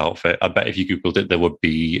done this outfit. I bet if you Googled it, there would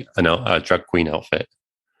be a drag queen outfit.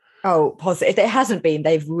 Oh, positive. If it hasn't been,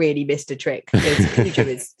 they've really missed a trick. Because Kuja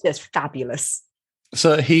is just fabulous.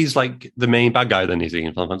 So he's like the main bad guy then, is he,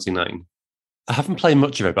 in Final Fantasy 9? I haven't played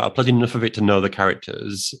much of it, but I've played enough of it to know the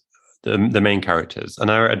characters, the main characters.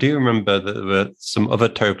 And I do remember that there were some other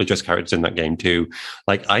terribly dressed characters in that game too,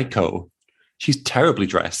 like Aiko. She's terribly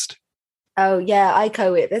dressed. Oh, yeah,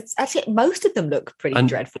 Aiko. It's actually, most of them look pretty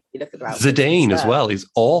dreadful. You look at them. Zidane as well is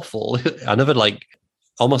awful. Another like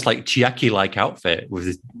almost like Chiaki-like outfit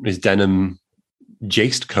with his denim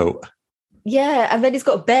jaced coat. Yeah, and then he's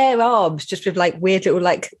got bare arms, just with like weird little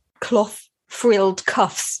like cloth frilled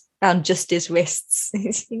cuffs around just his wrists.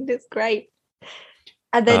 It's great.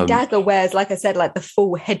 And then Dagger wears, like I said, like the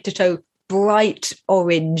full head to toe bright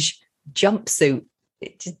orange jumpsuit.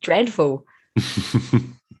 It's just dreadful.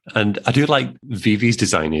 And I do like Vivi's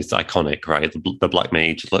design is iconic, right? The black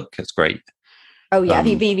mage look, it's great. Oh yeah, I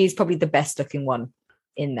think Vivi's probably the best looking one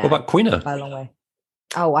in there. What about Quina? By a long way.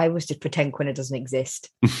 Oh, I always just pretend Quina doesn't exist.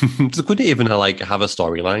 So could it even like have a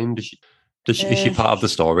storyline? Is she part of the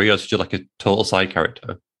story, or is she like a total side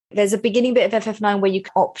character? There's a beginning bit of FF9 where you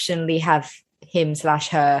can optionally have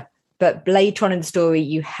him/her, but later on in the story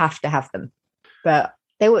you have to have them. But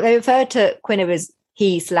they refer to Quina as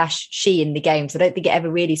he/she in the game, so I don't think it ever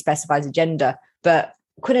really specifies a gender. But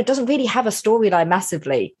Quina doesn't really have a storyline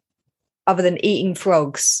massively, other than eating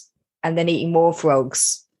frogs and then eating more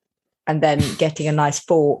frogs and then getting a nice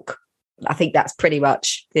fork. I think that's pretty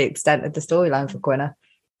much the extent of the storyline for Quina.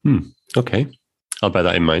 Okay, I'll bear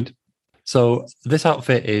that in mind. So this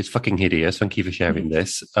outfit is fucking hideous. Thank you for sharing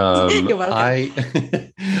this. You're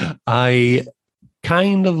welcome. I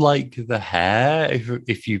kind of like the hair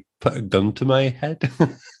if you put a gun to my head.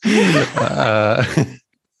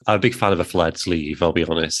 I'm a big fan of a flared sleeve, I'll be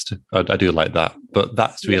honest. I do like that, but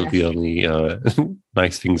that's really the only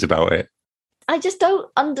nice things about it. I just don't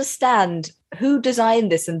understand who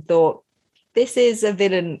designed this and thought, this is a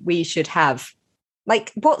villain we should have.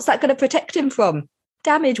 Like, what's that going to protect him from?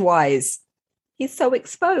 Damage-wise. He's so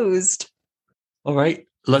exposed. All right,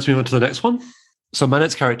 let's move on to the next one. So my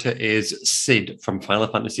next character is Cid from Final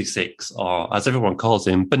Fantasy VI, or as everyone calls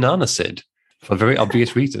him, Banana Cid, for very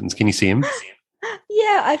obvious reasons. Can you see him?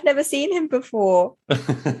 Yeah, I've never seen him before.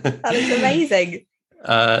 That is amazing.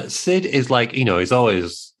 Cid is like, he's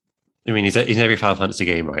always, he's in every Final Fantasy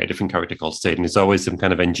game, right? A different character called Cid, and he's always some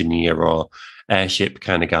kind of engineer or airship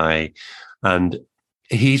kind of guy. And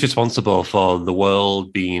he's responsible for the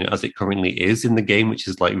world being as it currently is in the game, which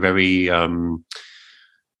is like very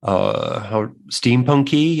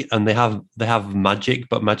steampunky, and they have magic,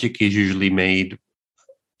 but magic is usually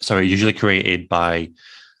created by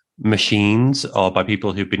machines or by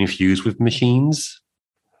people who've been infused with machines,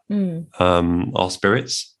 or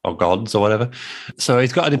spirits or gods or whatever. So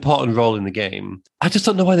he's got an important role in the game. I just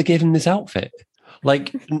don't know why they gave him this outfit.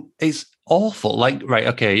 Like, it's awful. Like, right,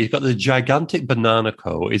 okay, he's got the gigantic banana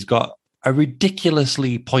coat. He's got a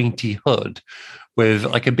ridiculously pointy hood with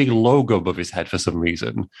like a big logo above his head for some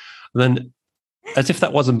reason. And then, as if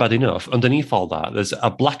that wasn't bad enough, underneath all that, there's a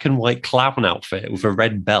black and white clown outfit with a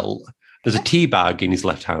red belt. There's a tea bag in his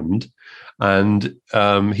left hand, and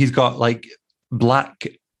he's got like black,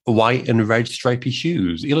 white, and red stripy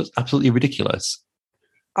shoes. He looks absolutely ridiculous.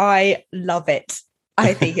 I love it.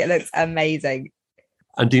 I think it looks amazing.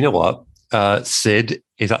 And do you know what? Sid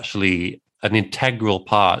is actually an integral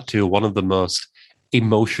part to one of the most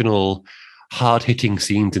emotional, hard-hitting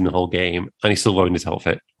scenes in the whole game, and he's still wearing this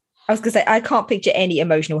outfit. I was going to say, I can't picture any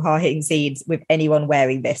emotional, hard-hitting scenes with anyone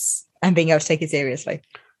wearing this and being able to take it seriously.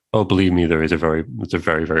 Oh, believe me, it's a very,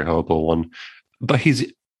 very horrible one. But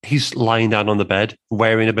he's lying down on the bed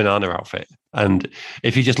wearing a banana outfit. And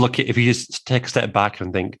if you just take a step back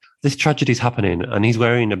and think, this tragedy's happening, and he's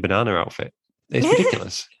wearing a banana outfit, it's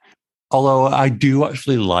ridiculous. Although I do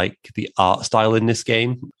actually like the art style in this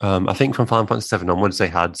game. I think from Final Fantasy VII onwards, they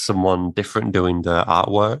had someone different doing the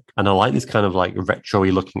artwork. And I like this kind of like retro-y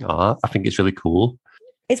looking art. I think it's really cool.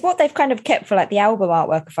 It's what they've kind of kept for like the album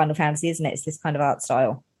artwork of Final Fantasy, isn't it? It's this kind of art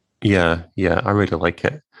style. Yeah, I really like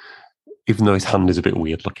it. Even though his hand is a bit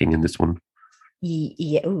weird looking in this one.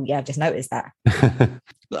 Yeah, I've just noticed that.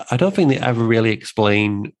 I don't think they ever really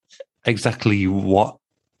explain exactly what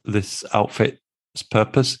this outfit's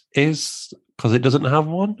purpose is, because it doesn't have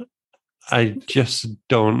one. I just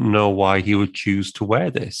don't know why he would choose to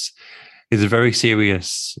wear this. He's a very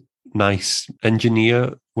serious, nice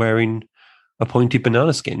engineer wearing a pointy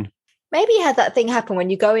banana skin. Maybe you had that thing happen when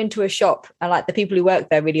you go into a shop and like the people who work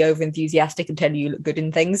there are really over enthusiastic and tell you look good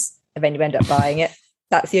in things, and then you end up buying it.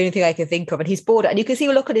 That's the only thing I can think of. And he's bored, and you can see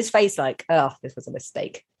a look on his face like, oh, this was a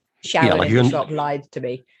mistake. Sharon in the shop lied to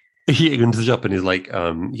me. He goes into the shop and he's like,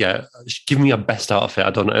 give me your best outfit.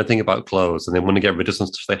 I don't know anything about clothes. And they want to get rid of some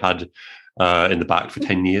stuff they had in the back for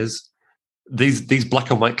 10 years. These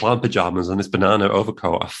black and white clown pajamas and this banana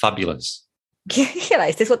overcoat are fabulous.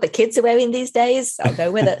 Is this what the kids are wearing these days? I'll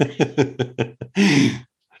go with it.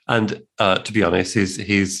 And to be honest,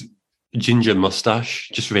 his ginger mustache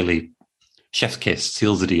just really chef's kiss,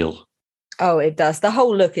 seals the deal. Oh, it does. The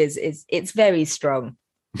whole look it's very strong.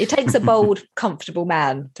 It takes a bold, comfortable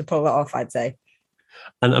man to pull that off, I'd say.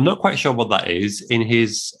 And I'm not quite sure what that is in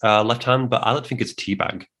his left hand, but I don't think it's a tea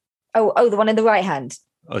bag. Oh, the one in the right hand.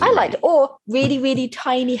 I liked it. Or really, really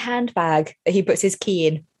tiny handbag that he puts his key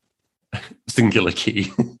in. Singular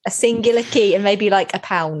key. A singular key and maybe like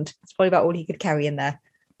 £1. That's probably about all he could carry in there.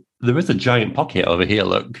 There is a giant pocket over here,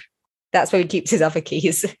 look. That's where he keeps his other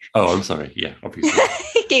keys. Oh, I'm sorry. Yeah, obviously.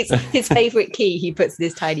 He keeps his favourite key he puts in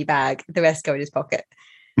his tiny bag. The rest go in his pocket.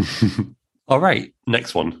 All right,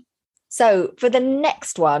 next one. So for the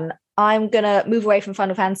next one, I'm going to move away from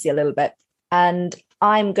Final Fantasy a little bit, and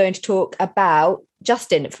I'm going to talk about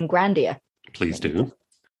Justin from Grandia. Please do.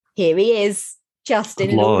 Here he is,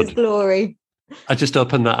 Justin in all his glory. I just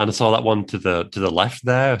opened that and I saw that one to the left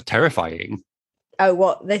there. Terrifying. Oh,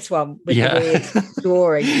 what, this one with the weird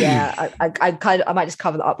drawing? Yeah, I might just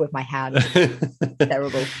cover that up with my hand.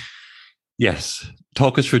 Terrible. Yes,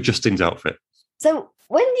 talk us through Justin's outfit. So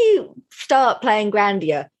when you start playing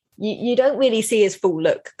Grandia, you don't really see his full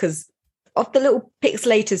look because of the little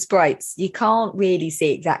pixelated sprites. You can't really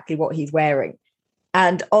see exactly what he's wearing.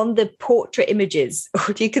 And on the portrait images,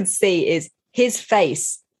 what you can see is his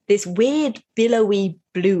face, this weird billowy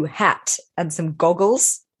blue hat and some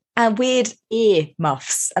goggles and weird ear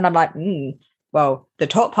muffs. And I'm like, well, the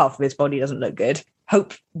top half of his body doesn't look good.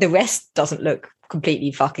 Hope the rest doesn't look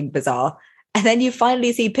completely fucking bizarre. And then you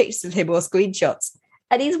finally see pictures of him or screenshots.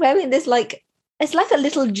 And he's wearing this it's like a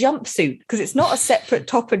little jumpsuit because it's not a separate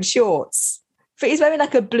top and shorts. But he's wearing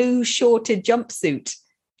like a blue shorted jumpsuit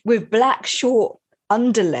with black short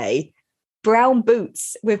underlay, brown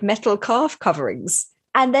boots with metal calf coverings,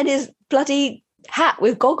 and then his bloody hat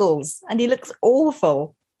with goggles. And he looks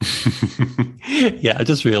awful. Yeah, I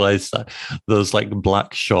just realized that those like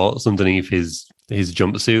black shorts underneath his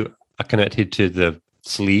jumpsuit are connected to the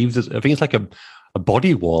sleeves. I think it's like a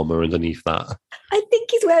body warmer underneath that. I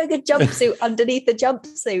think he's wearing a jumpsuit underneath the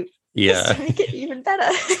jumpsuit. Yeah. Just to make it even better.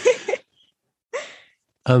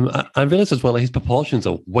 I realized as well his proportions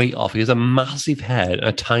are way off. He has a massive head,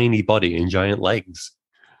 a tiny body, and giant legs.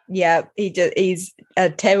 Yeah, he's a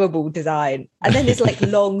terrible design. And then there's like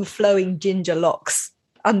long flowing ginger locks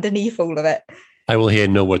underneath all of it. I will hear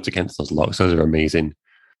no words against those locks. Those are amazing.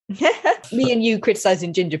 Me and you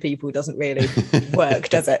criticizing ginger people doesn't really work,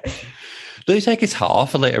 does it? Does he take his hat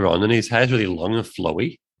off later on and his hair's really long and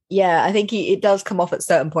flowy? Yeah, I think it does come off at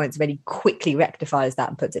certain points, but he quickly rectifies that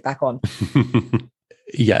and puts it back on.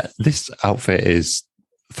 Yeah, this outfit is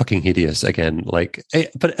fucking hideous again. Like,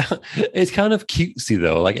 but it's kind of cutesy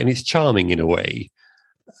though, like, and it's charming in a way.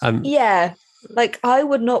 Yeah, like I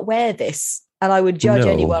would not wear this, and I would judge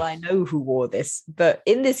No. anyone I know who wore this. But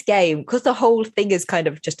in this game, because the whole thing is kind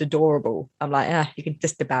of just adorable, I'm like, you can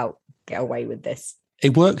just about get away with this.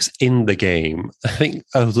 It works in the game. I think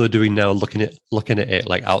as we're doing now, looking at it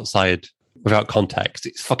like outside without context,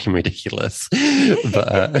 it's fucking ridiculous.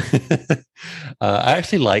 But I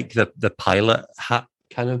actually like the pilot hat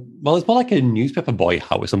kind of. Well, it's more like a newspaper boy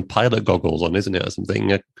hat with some pilot goggles on, isn't it, or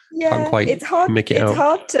something? Yeah, quite it's hard. make it It's out.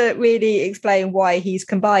 hard to really explain why he's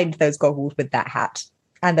combined those goggles with that hat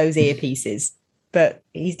and those earpieces, but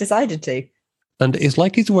he's decided to. And it's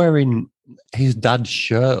like he's wearing his dad's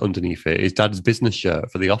shirt underneath it, his dad's business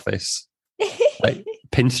shirt for the office, like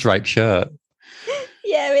pinstripe shirt.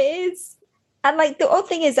 Yeah, it is. And like the odd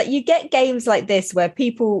thing is that you get games like this where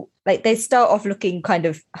people like they start off looking kind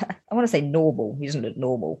of, I want to say normal. He doesn't look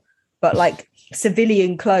normal, but like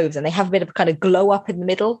civilian clothes, and they have a bit of kind of glow up in the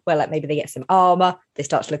middle where like maybe they get some armor, they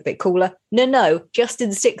start to look a bit cooler. No,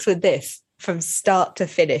 Justin sticks with this from start to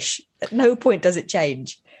finish. At no point does it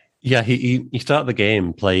change. Yeah, he start the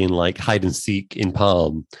game playing like hide and seek in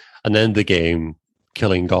Palm, and then the game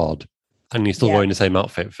killing God, and you're still wearing the same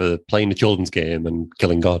outfit for playing a children's game and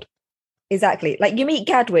killing God. Exactly. Like you meet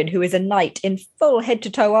Gadwin, who is a knight in full head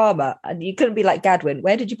to toe armor, and you couldn't be like, Gadwin,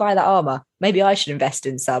 where did you buy that armor? Maybe I should invest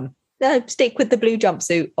in some. No, stick with the blue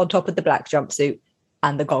jumpsuit on top of the black jumpsuit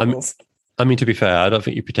and the goggles. I mean, to be fair, I don't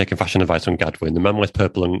think you'd be taking fashion advice from Gadwin. The man wears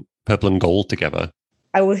purple and gold together.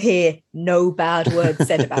 I will hear no bad words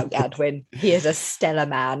said about Gadwin. He is a stellar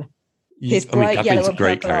man. His bright yellow and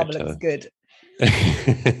purple armor looks good.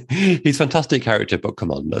 He's a fantastic character, but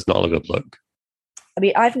come on, that's not a good look. I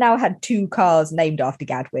mean, I've now had 2 cars named after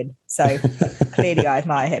Gadwin, so clearly I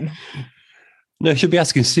admire him. No, I should be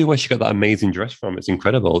asking Sue where she got that amazing dress from. It's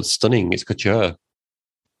incredible. It's stunning. It's couture.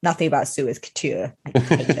 Nothing about Sue is couture. I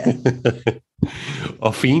hate her.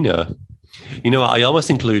 Orfina. You know what? I almost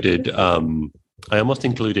included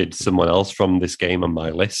someone else from this game on my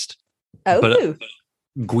list. Oh, but,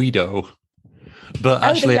 Guido. But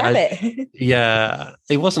actually,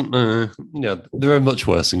 it wasn't. There are much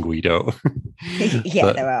worse than Guido.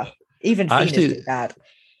 Yeah, there are. Even Fina's bad.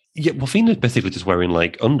 Yeah, well, Fina's basically just wearing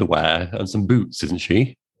like underwear and some boots, isn't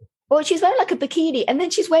she? Well, she's wearing like a bikini, and then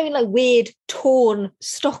she's wearing like weird torn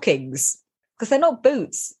stockings because they're not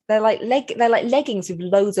boots. They're like leggings with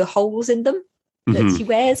loads of holes in them that she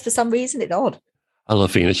wears for some reason. It's odd. I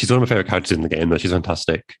love Fina. She's one of my favorite characters in the game, though. She's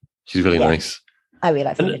fantastic. She's really nice. I really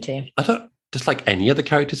like Fina too. I don't just like any other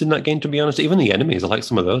characters in that game, to be honest. Even the enemies, I like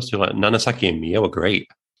some of those too. Like Nanasaki and Mia were great.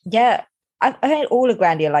 Yeah, I think all of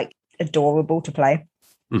Grandia are like adorable to play.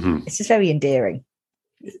 Mm-hmm. It's just very endearing.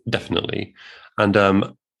 Definitely. And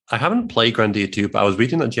I haven't played Grandia 2, but I was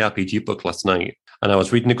reading that JRPG book last night, and I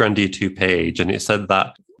was reading the Grandia 2 page, and it said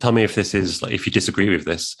that, tell me if this is, like, if you disagree with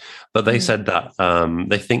this, but they said that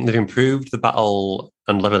they think they've improved the battle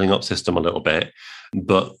and leveling up system a little bit,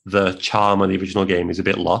 but the charm of the original game is a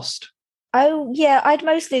bit lost. Oh, yeah, I'd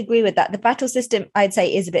mostly agree with that. The battle system, I'd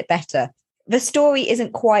say, is a bit better. The story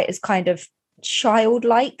isn't quite as kind of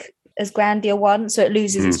childlike as Grandia 1, so it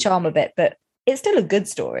loses its charm a bit, but it's still a good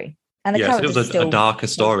story. And the characters so it was a darker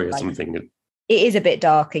story or something. It is a bit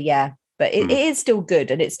darker, yeah, but it is still good,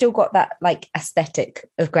 and it's still got that like aesthetic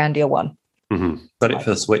of Grandia 1. Mm-hmm. Got it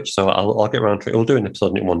for the Switch, so I'll get around to it. We'll do an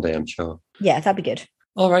episode on it one day, I'm sure. Yeah, that'd be good.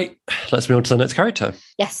 All right, let's move on to the next character.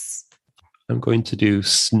 Yes. I'm going to do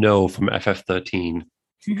Snow from FF13.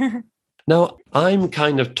 Now, I'm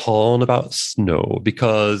kind of torn about Snow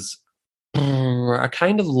because I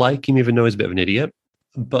kind of like him, even though he's a bit of an idiot.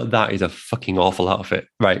 But that is a fucking awful outfit.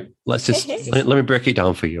 Right, let's just let me break it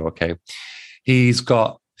down for you, okay? He's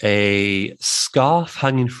got a scarf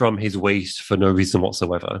hanging from his waist for no reason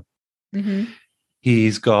whatsoever. Mm-hmm.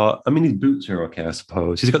 He's got, his boots are okay, I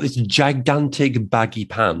suppose. He's got this gigantic baggy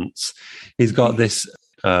pants. He's got this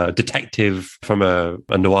detective from a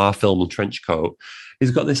noir film trench coat.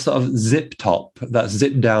 He's got this sort of zip top that's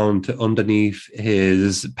zipped down to underneath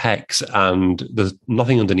his pecs, and there's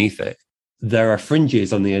nothing underneath it. There are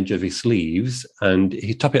fringes on the edge of his sleeves, and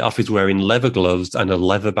he top it off, he's wearing leather gloves and a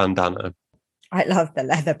leather bandana. I love the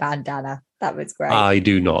leather bandana. That was great. I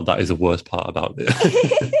do not. That is the worst part about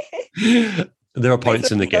it. There are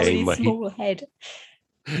points in the game where small head.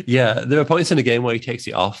 Yeah, there are points in the game where he takes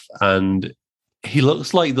it off, and he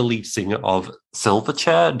looks like the lead singer of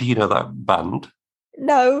Silverchair. Do you know that band?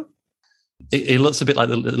 No. It looks a bit like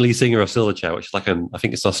the lead singer of Silverchair, which is like I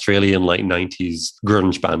think it's an Australian like 90s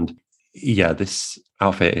grunge band. Yeah, this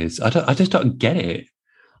outfit is. I just don't get it.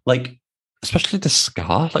 Like, Especially the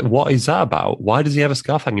scarf. Like, what is that about? Why does he have a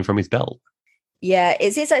scarf hanging from his belt? Yeah,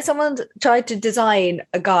 it seems like someone tried to design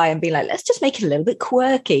a guy and be like, let's just make it a little bit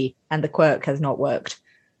quirky. And the quirk has not worked.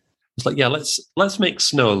 It's like, yeah, let's make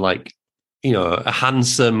Snow like, a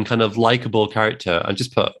handsome, kind of likable character and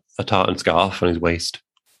just put a tartan scarf on his waist.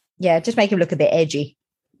 Yeah, just make him look a bit edgy.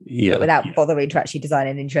 Yeah. But without bothering to actually design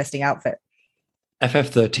an interesting outfit.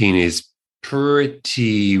 FF13 is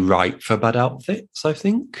pretty ripe for bad outfits, I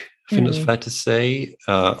think. I think that's fair to say.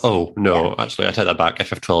 Actually, I take that back.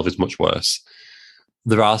 FF12 is much worse.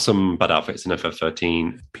 There are some bad outfits in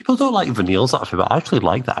FF13. People don't like Vanille's outfit, but I actually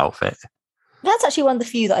like that outfit. That's actually one of the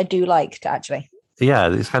few that I do like, actually.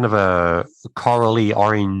 Yeah, it's kind of a corally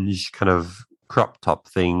orange kind of crop top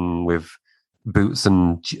thing with boots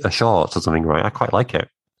and shorts or something, right? I quite like it.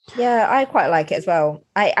 Yeah, I quite like it as well.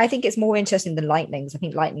 I think it's more interesting than Lightning's. I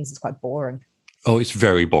think Lightning's is quite boring. Oh, it's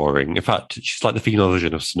very boring. In fact, she's like the female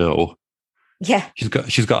version of Snow. Yeah,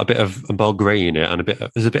 she's got a bit of more grey in it, and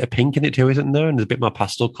there's a bit of pink in it too, isn't there? And there's a bit more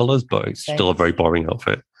pastel colours, but it's still a very boring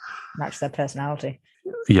outfit. Match their personality.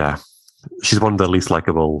 Yeah, she's one of the least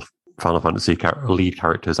likable Final Fantasy lead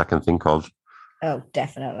characters I can think of. Oh,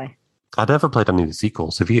 definitely. I'd never played any of the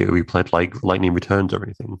sequels. Have you? You played like Lightning Returns or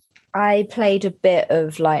anything? I played a bit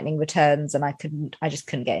of Lightning Returns, and I just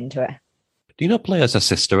couldn't get into it. Do you not play as a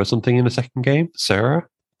sister or something in the second game, Sarah?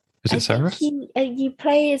 Is it Sarah? You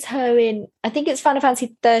play as her in, I think it's Final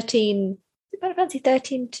Fantasy 13. Final Fantasy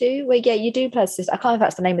 13 too? Where, yeah, you do play as sister. I can't remember if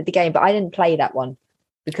that's the name of the game, but I didn't play that one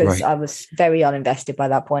because I was very uninvested by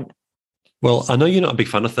that point. Well, I know you're not a big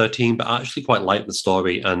fan of 13, but I actually quite like the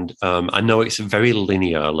story. And I know it's very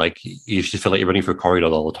linear. Like, you just feel like you're running through a corridor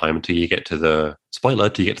all the time until you get to the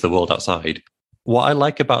world outside. What I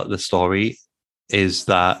like about the story is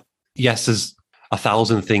that, yes, there's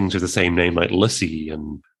 1,000 things with the same name, like Lucy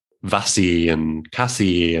and Vassie and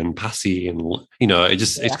Cassie and Passy, and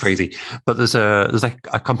it's crazy. But there's like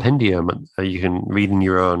a compendium you can read in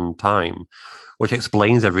your own time, which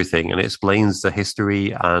explains everything, and it explains the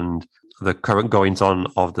history and the current goings on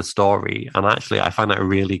of the story. And actually, I find that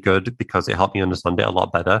really good because it helped me understand it a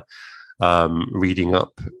lot better. Reading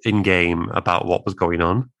up in game about what was going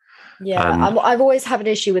on. Yeah, I've always had an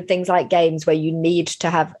issue with things like games where you need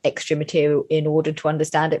to have extra material in order to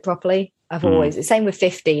understand it properly. Same with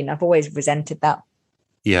 15. I've always resented that.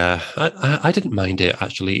 Yeah, I didn't mind it,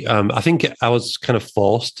 actually. I think I was kind of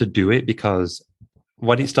forced to do it because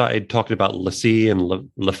when he started talking about Lucy and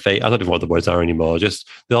LaFay, I don't know what the words are anymore. Just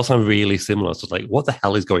they all sound really similar. So it's like, what the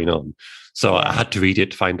hell is going on? So I had to read it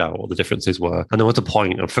to find out what the differences were. And there was a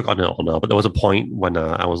point, I've forgotten it all now, but there was a point when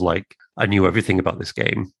I was like, I knew everything about this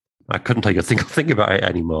game. I couldn't tell you a single thing about it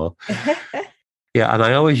anymore. Yeah, and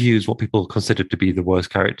I always use what people consider to be the worst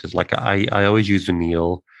characters. Like I always use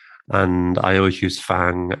Vanille, and I always use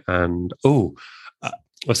Fang, and I'm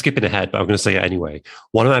skipping ahead, but I'm going to say it anyway.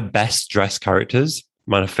 One of my best dressed characters,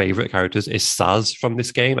 my favorite characters, is Saz from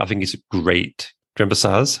this game. I think he's great. Do you remember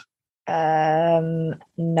Saz?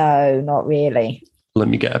 No, not really. Let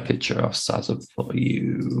me get a picture of Saz up for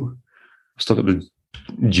you. I've still got the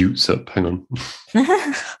jutes up. Hang on.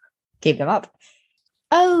 Keep them up.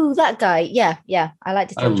 Oh, that guy. Yeah. I like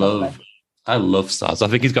to. I love Saz. I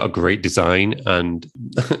think he's got a great design, and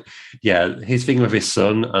yeah, his thing with his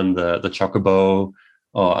son and the chocobo.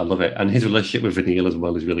 Oh, I love it. And his relationship with Vanille as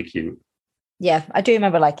well is really cute. Yeah, I do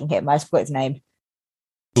remember liking him. I forgot his name.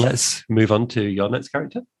 Let's move on to your next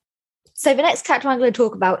character. So the next character I'm going to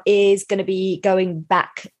talk about is going to be going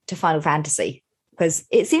back to Final Fantasy, because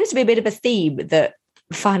it seems to be a bit of a theme that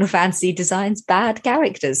Final Fantasy designs bad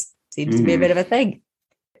characters. Seems to be a bit of a thing.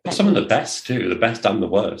 Some of the best too, the best and the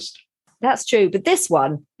worst. That's true. But this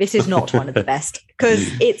is not one of the best, because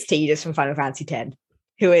it's Tidus from Final Fantasy X,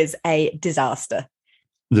 who is a disaster.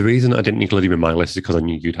 The reason I didn't include him in my list is because I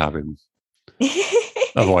knew you'd have him.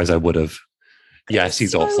 Otherwise, I would have. Yes,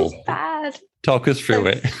 he's so awful. Bad. Talk us through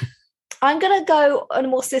it. I'm going to go on a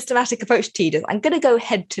more systematic approach to Tidus. I'm going to go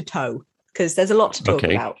head to toe, because there's a lot to talk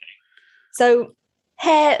about. So,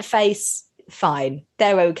 hair, face, fine.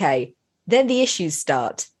 They're okay. Then the issues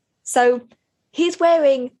start. So, he's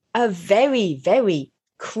wearing a very, very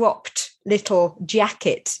cropped little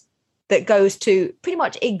jacket that goes to pretty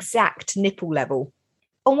much exact nipple level.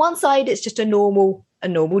 On one side, it's just a normal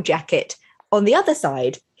jacket. On the other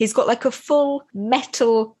side, he's got like a full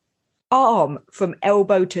metal arm from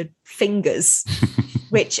elbow to fingers,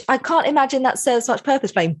 which I can't imagine that serves much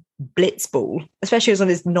purpose playing blitzball, especially as on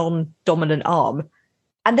his non-dominant arm.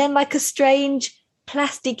 And then like a strange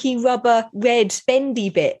plasticky rubber red bendy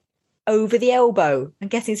bit over the elbow. I'm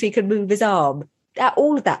guessing so he could move his arm.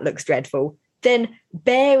 All of that looks dreadful. then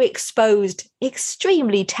bare exposed,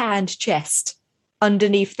 extremely tanned chest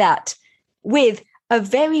underneath that, with a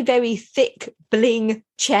very, very thick bling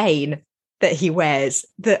chain that he wears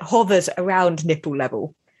that hovers around nipple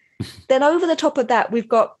level. Then over the top of that, we've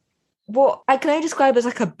got what I can only describe as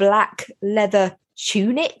like a black leather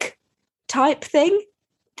tunic type thing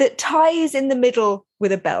that ties in the middle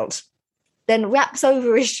with a belt, then wraps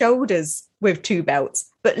over his shoulders with 2 belts,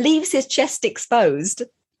 but leaves his chest exposed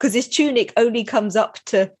because his tunic only comes up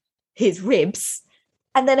to his ribs,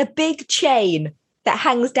 and then a big chain that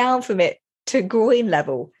hangs down from it to groin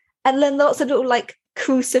level, and then lots of little like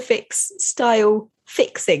crucifix style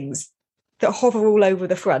fixings that hover all over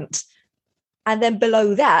the front. And then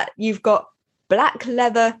below that, you've got black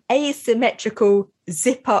leather asymmetrical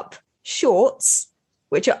zip up shorts,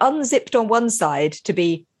 which are unzipped on one side to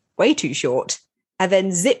be way too short, and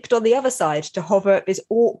then zipped on the other side to hover at this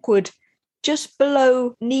awkward, just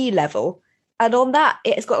below knee level. And on that,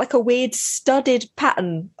 it's got like a weird studded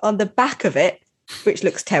pattern on the back of it, which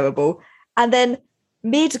looks terrible. And then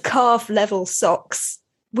mid-calf level socks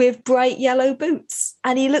with bright yellow boots.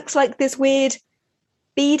 And he looks like this weird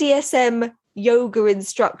BDSM yoga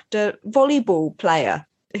instructor volleyball player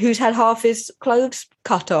who's had half his clothes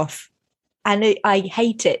cut off. And I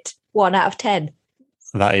hate it. 1 out of 10.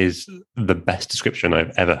 That is the best description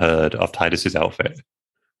I've ever heard of Titus's outfit.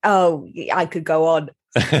 Oh, I could go on.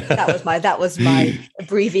 That was my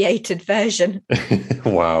abbreviated version.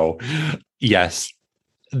 Wow. Yes.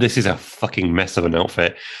 This is a fucking mess of an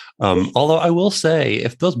outfit. Although I will say,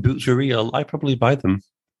 if those boots were real, I'd probably buy them.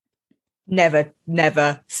 Never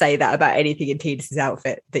say that about anything in Titus's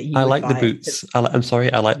outfit that you I like the boots. I'm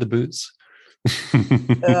sorry, I like the boots.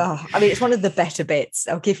 I mean, it's one of the better bits.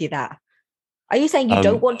 I'll give you that. Are you saying you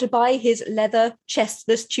don't want to buy his leather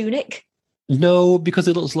chestless tunic? No, because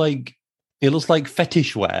it looks like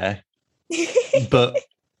fetish wear, but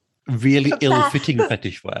really ill-fitting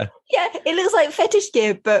fetish wear. Yeah, it looks like fetish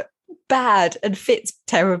gear, but bad and fits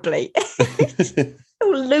terribly.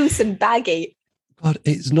 All loose and baggy. God,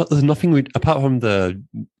 it's not. There's nothing apart from the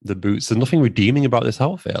boots. There's nothing redeeming about this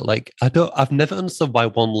outfit. Like I've never understood why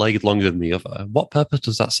one leg is longer than the other. What purpose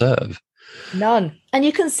does that serve? None. And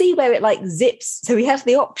you can see where it like zips. So he has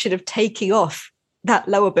the option of taking off that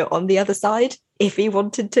lower bit on the other side if he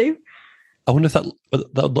wanted to. I wonder if that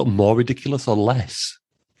would look more ridiculous or less.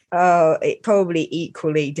 Oh, it probably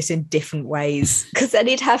equally, just in different ways. Because then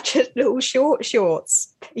he'd have just little short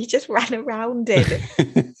shorts. He just ran around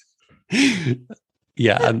in.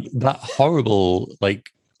 Yeah, and that horrible like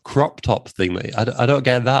crop top thing. I don't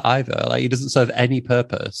get that either. Like, it doesn't serve any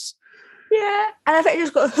purpose. Yeah, and I think it's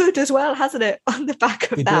got a hood as well, hasn't it, on the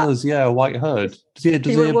back of it that? It does, yeah, a white hood. Does he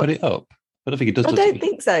put it up? I don't think it does. I don't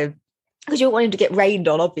think so, because you don't want him to get rained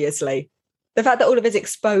on, obviously. The fact that all of his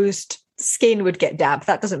exposed skin would get damp,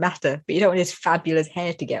 that doesn't matter, but you don't want his fabulous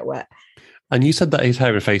hair to get wet. And you said that his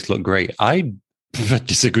hair and face look great. I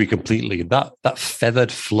disagree completely. That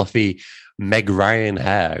feathered, fluffy Meg Ryan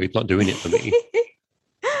hair is not doing it for me.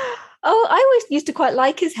 Oh, I always used to quite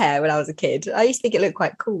like his hair when I was a kid. I used to think it looked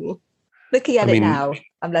quite cool. Looking at it now,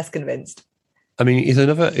 I'm less convinced. I mean, he's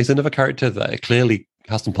another character that clearly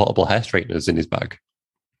has some portable hair straighteners in his bag.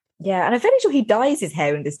 Yeah, and I'm fairly sure he dyes his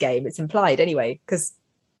hair in this game. It's implied anyway, because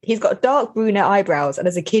he's got dark brunette eyebrows, and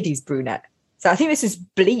as a kid, he's brunette. So I think this is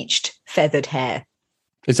bleached feathered hair.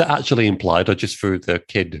 Is that actually implied, or just through the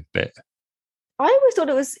kid bit? I always thought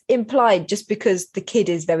it was implied just because the kid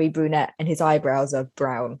is very brunette and his eyebrows are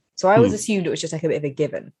brown. So I always assumed it was just like a bit of a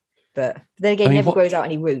given. But then again, he never grows out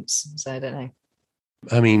any roots, so I don't know.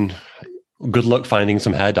 I mean, good luck finding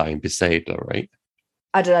some hair dye in Besaid, all right?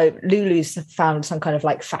 I don't know. Lulu's found some kind of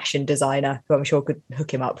like fashion designer who I'm sure could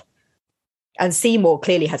hook him up. And Seymour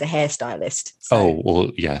clearly has a hairstylist. So. Oh,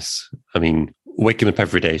 well, yes. I mean, waking up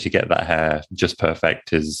every day to get that hair just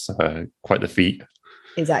perfect is quite the feat.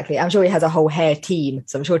 Exactly. I'm sure he has a whole hair team.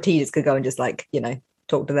 So I'm sure Titus could go and just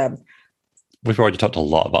talk to them. We've already talked a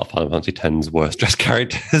lot about Final Fantasy X's worst dressed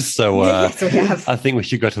characters, so yes, we have. I think we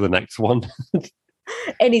should go to the next one.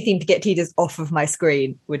 Anything to get Titus off of my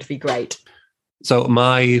screen would be great. So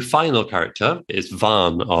my final character is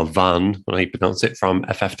Van, or Van, when I pronounce it, from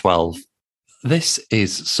FF12. This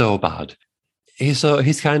is so bad.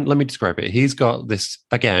 Let me describe it. He's got this,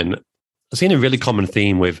 again, I've seen a really common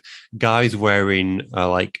theme with guys wearing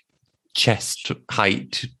like chest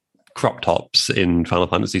height crop tops in Final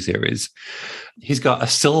Fantasy series. He's got a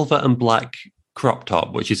silver and black crop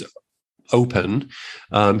top, which is open.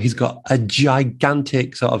 He's got a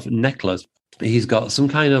gigantic sort of necklace. He's got some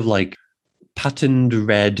kind of like patterned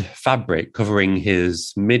red fabric covering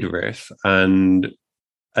his midriff and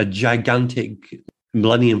a gigantic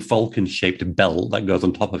Millennium Falcon shaped belt that goes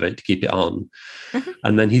on top of it to keep it on. Mhm.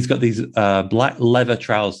 And then he's got these black leather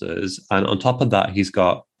trousers. And on top of that, he's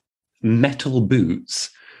got metal boots,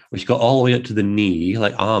 which go all the way up to the knee,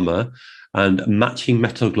 like armor, and matching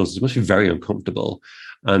metal gloves. It must be very uncomfortable.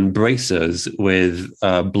 And bracers with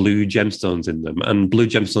blue gemstones in them. And blue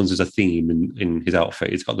gemstones is a theme in his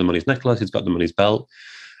outfit. He's got them on his necklace, he's got them on his belt.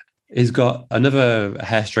 He's got another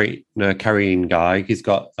hair straight carrying guy. He's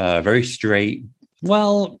got very straight,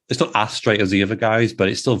 well, it's not as straight as the other guys, but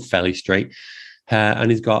it's still fairly straight hair.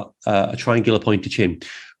 And he's got a triangular pointed chin.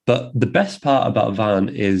 But the best part about Van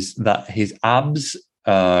is that his abs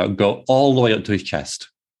go all the way up to his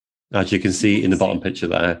chest, as you can see in the bottom picture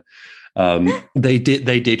there. They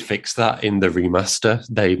did fix that in the remaster.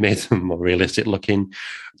 They made them more realistic looking.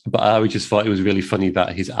 But I just thought it was really funny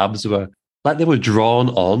that his abs were like they were drawn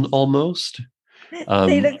on almost.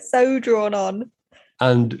 They look so drawn on.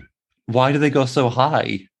 And why do they go so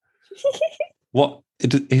high? What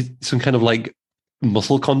is some kind of like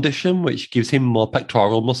muscle condition which gives him more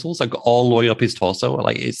pectoral muscles, like all the way up his torso?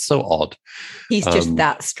 Like it's so odd. He's just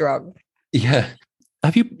that strong. Yeah.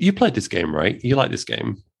 Have you played this game, right? You like this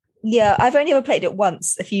game? Yeah, I've only ever played it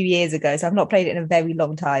once a few years ago, so I've not played it in a very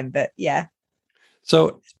long time, but yeah.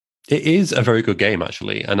 So it is a very good game,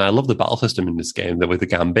 actually. And I love the battle system in this game, that with the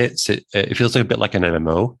gambits, it feels like a bit like an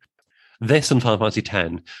MMO. This and Final Fantasy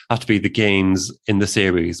X have to be the games in the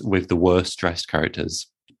series with the worst dressed characters.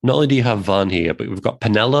 Not only do you have Van here, but we've got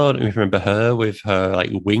Penelo, I don't know if you remember her, with her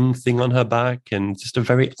like wing thing on her back, and just a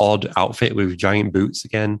very odd outfit with giant boots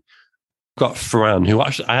again. We've got Fran, who I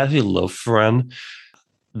actually love Fran,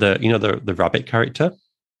 the rabbit character.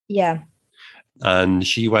 Yeah. And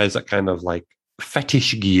she wears that kind of like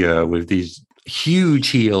fetish gear with these huge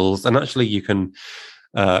heels. And actually you can,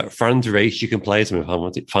 Fran's race, you can play as with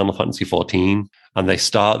Final Fantasy XIV. And they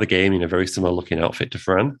start the game in a very similar looking outfit to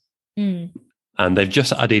Fran. Mm. And they've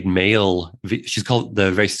just added male,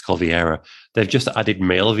 the race is called Viera. They've just added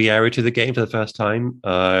male Viera to the game for the first time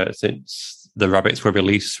since the rabbits were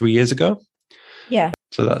released 3 years ago. Yeah.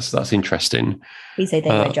 So that's interesting. We say they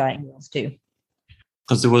were giant heels too.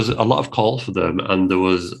 Because there was a lot of calls for them, and there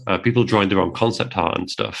was people drawing their own concept art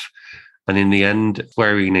and stuff. And in the end,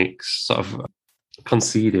 Square Enix sort of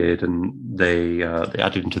conceded, and they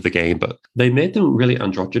added into the game, but they made them really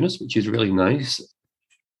androgynous, which is really nice.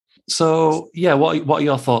 So yeah, what are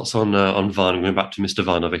your thoughts on Van? Going back to Mr.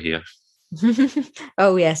 Van over here.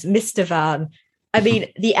 Oh yes, Mr. Van. I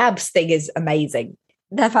mean, the abs thing is amazing.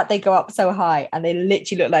 The fact they go up so high and they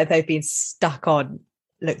literally look like they've been stuck on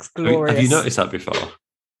looks glorious. Have you noticed that before?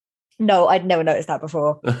 No, I'd never noticed that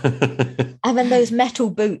before. And then those metal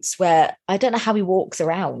boots where I don't know how he walks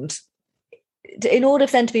around. In order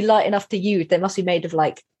for them to be light enough to use, they must be made of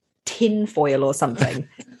like tin foil or something.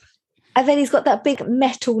 And then he's got that big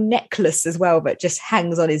metal necklace as well, but just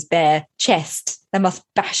hangs on his bare chest. That must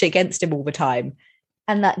bash against him all the time.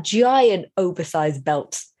 And that giant oversized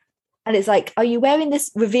belt. And it's like, are you wearing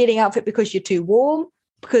this revealing outfit because you're too warm?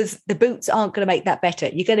 Because the boots aren't going to make that better.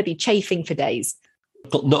 You're going to be chafing for days.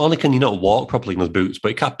 Not only can you not walk properly in those boots, but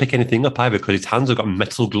you can't pick anything up either because his hands have got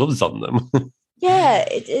metal gloves on them. Yeah,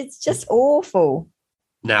 it's just awful.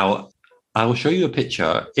 Now, I will show you a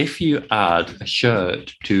picture. If you add a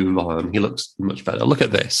shirt to Van, he looks much better. Look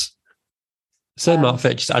at this. Same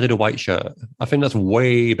outfit, just added a white shirt. I think that's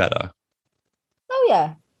way better. Oh,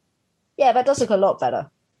 yeah. Yeah, that does look a lot better.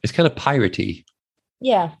 It's kind of piratey.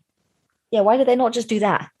 Yeah. Yeah, why did they not just do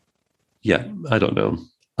that? Yeah, I don't know.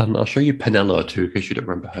 And I'll show you Penelo too, because you don't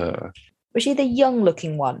remember her. Was she the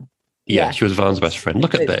young-looking one? Yeah, she was Van's best friend.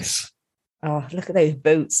 Look at this. Oh, look at those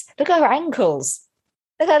boots. Look at her ankles.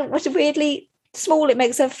 Look how what weirdly small it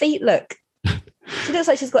makes her feet look. She looks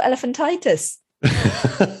like she's got elephantitis.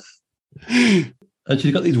 And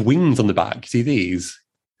she's got these wings on the back. See these?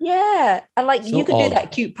 Yeah. And like, So you can odd. do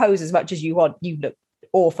that cute pose as much as you want. You look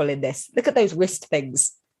awful in this. Look at those wrist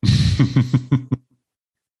things.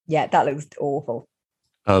 Yeah, that looks awful.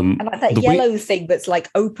 And like that yellow thing that's like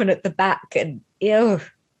open at the back and ew.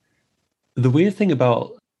 The weird thing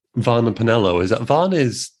about Van and Penelo is that Van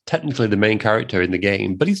is technically the main character in the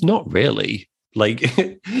game, but he's not really. Like,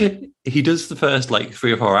 he does the first like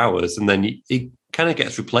 3 or 4 hours, and then he kind of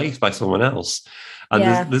gets replaced by someone else.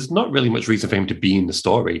 And there's not really much reason for him to be in the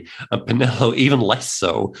story. And Penelo, even less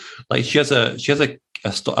so. Like, she has a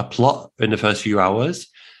plot in the first few hours,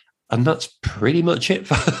 and that's pretty much it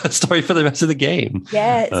for the story for the rest of the game.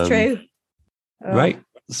 Yeah, it's true. Right.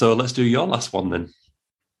 So let's do your last one then.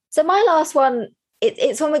 So my last one,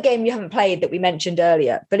 it's from a game you haven't played that we mentioned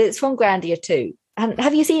earlier, but it's from Grandia 2. And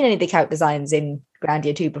have you seen any of the character designs in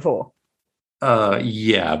Grandia 2 before?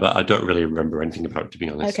 Yeah, but I don't really remember anything about it, to be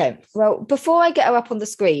honest. Okay. Well, before I get her up on the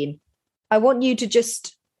screen, I want you to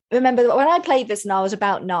just remember that when I played this and I was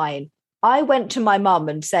about 9, I went to my mum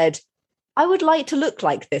and said, I would like to look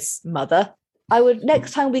like this, mother. I would,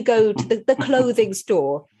 next time we go to the clothing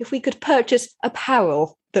store, if we could purchase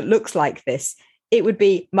apparel that looks like this, it would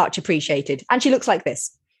be much appreciated. And she looks like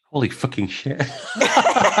this. Holy fucking shit.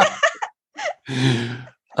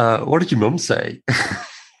 What did your mum say?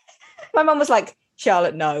 My mum was like,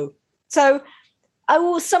 Charlotte, no. So I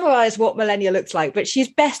will summarize what Millennia looks like, but she's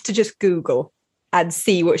best to just Google and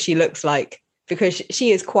see what she looks like because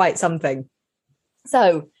she is quite something.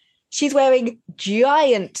 So she's wearing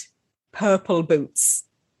giant purple boots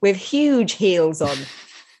with huge heels on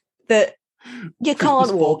that you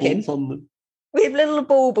can't walk in. With little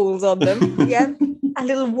baubles on them, yeah, and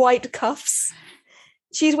little white cuffs.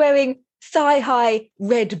 She's wearing thigh-high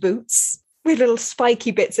red boots with little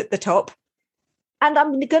spiky bits at the top. And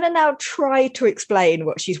I'm going to now try to explain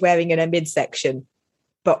what she's wearing in her midsection.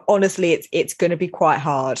 But honestly, it's going to be quite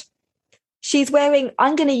hard. She's wearing,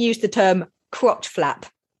 I'm going to use the term crotch flap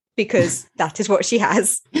because that is what she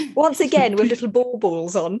has. Once again, with little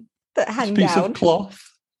baubles on that hang down. Piece of cloth.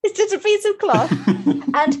 It's just a piece of cloth.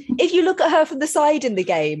 And if you look at her from the side in the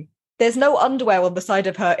game, there's no underwear on the side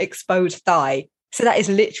of her exposed thigh. So that is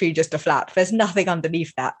literally just a flap. There's nothing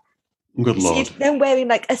underneath that. Good Lord. She's then wearing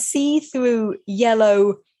like a see-through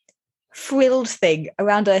yellow frilled thing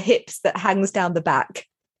around her hips that hangs down the back.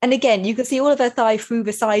 And again, you can see all of her thigh through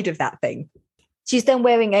the side of that thing. She's then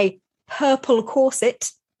wearing a purple corset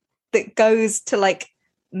that goes to like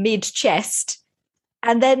mid-chest.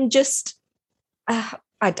 And then just...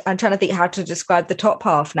 I'm trying to think how to describe the top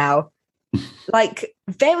half now. Like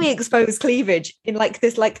very exposed cleavage in like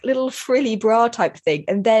this like little frilly bra type thing.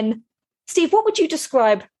 And then, Steve, what would you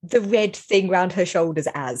describe the red thing round her shoulders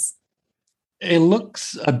as? It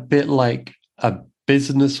looks a bit like a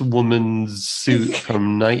businesswoman's suit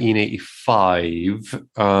from 1985,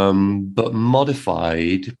 but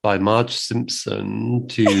modified by Marge Simpson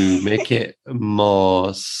to make it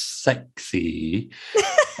more sexy.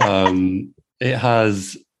 It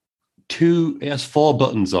has 4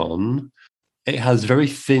 buttons on. It has very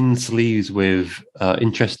thin sleeves with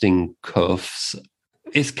interesting cuffs.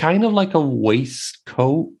 It's kind of like a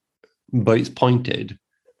waistcoat, but it's pointed.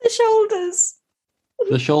 The shoulders.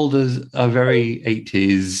 The shoulders are very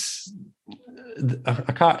 80s.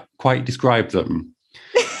 I can't quite describe them.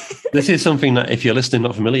 This is something that if you're listening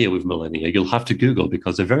not familiar with Millennia, you'll have to Google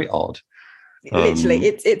because they're very odd. Literally,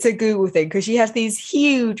 it's a Google thing because she has these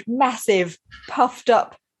huge, massive, puffed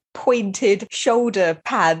up, pointed shoulder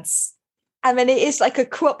pads. And then it is like a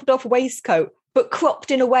cropped off waistcoat, but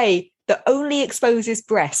cropped in a way that only exposes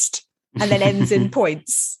breast and then ends in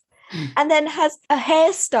points. And then has a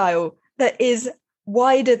hairstyle that is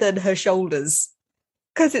wider than her shoulders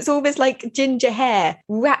because it's almost like ginger hair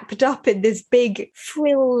wrapped up in this big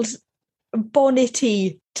frilled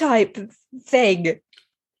bonnety type thing.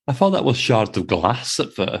 I thought that was shards of glass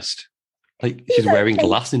at first. Like she's wearing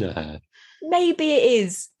glass in her hair. Maybe it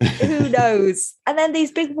is. Who knows? And then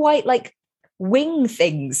these big white like wing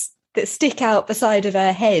things that stick out the side of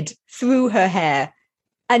her head through her hair.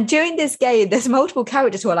 And during this game, there's multiple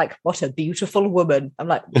characters who are like, what a beautiful woman. I'm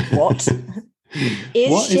like, what?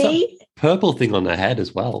 Is she? Is that purple thing on her head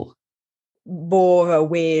as well? More a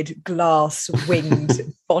weird glass winged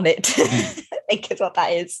bonnet. I think is what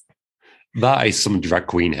that is. That is some drag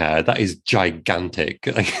queen hair. That is gigantic.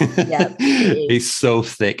 Yeah, it's so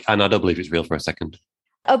thick, and I don't believe it's real for a second.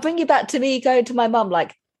 I'll bring you back to me going to my mum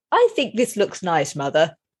like, I think this looks nice,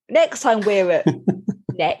 mother. Next time we're at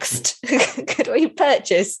Next, could we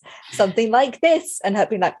purchase something like this? And her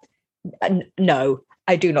being like, no,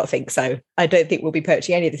 I do not think so. I don't think we'll be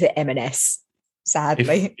purchasing any of this at M&S,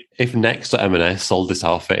 sadly. If Next or M&S sold this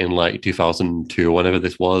outfit in like 2002 or whenever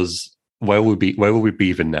this was, where would we be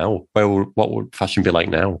even now? What would fashion be like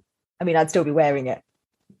now? I mean, I'd still be wearing it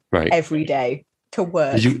every day to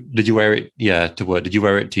work. Did you wear it? Yeah, to work. Did you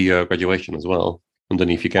wear it to your graduation as well,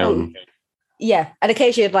 underneath your gown? Yeah, and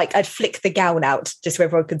occasionally I'd flick the gown out just so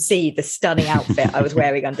everyone could see the stunning outfit I was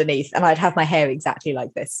wearing underneath, and I'd have my hair exactly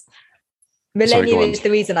like this. Millennia is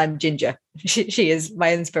the reason I'm ginger. She is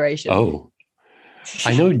my inspiration. Oh,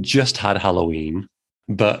 I know just had Halloween.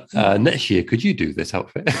 But next year, could you do this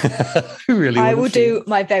outfit? I will do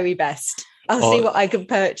my very best. I'll see what I can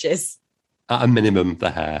purchase. At a minimum,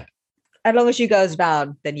 the hair. As long as you goes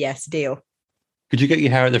down, then yes, deal. Could you get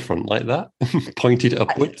your hair at the front like that? Pointed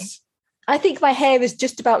upwards? I think my hair is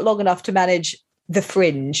just about long enough to manage the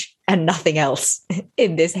fringe and nothing else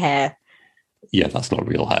in this hair. Yeah, that's not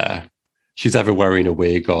real hair. she's ever wearing a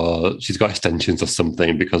wig or she's got extensions or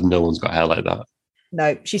something, because no one's got hair like that.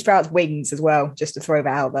 No, she sprouts wings as well, just to throw that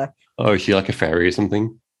out there. Oh, is she like a fairy or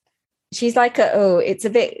something? She's like it's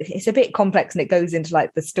a bit complex, and it goes into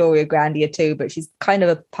like the story of Grandia too, but she's kind of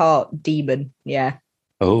a part demon. Yeah.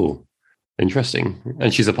 Oh, interesting.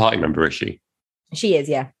 And she's a party member, is she? She is,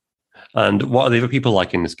 yeah. And what are the other people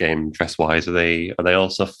like in this game, dress-wise? Are they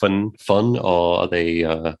also fun, or are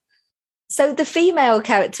they... So the female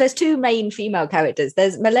characters, there's two main female characters.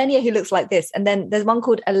 There's Malenia, who looks like this, and then there's one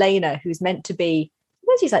called Elena, who's meant to be,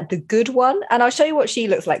 she's like the good one. And I'll show you what she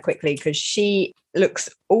looks like quickly, because she looks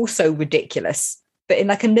also ridiculous, but in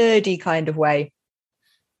like a nerdy kind of way.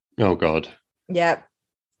 Oh, God. Yeah.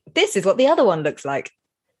 This is what the other one looks like.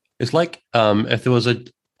 It's like if there was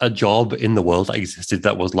a job in the world that existed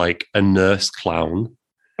that was like a nurse clown,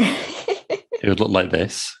 it would look like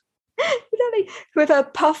this. Exactly. With her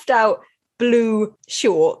puffed out blue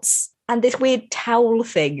shorts and this weird towel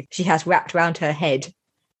thing she has wrapped around her head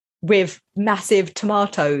with massive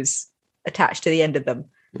tomatoes attached to the end of them.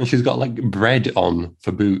 And she's got like bread on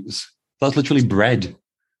for boots. That's literally bread.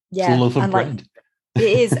 Yeah. It's a loaf of bread. Like,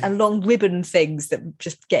 it is, and long ribbon things that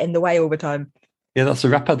just get in the way all the time. Yeah, that's the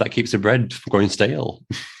wrapper that keeps the bread from going stale.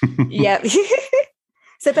 Yeah.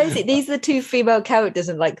 So basically, these are the two female characters,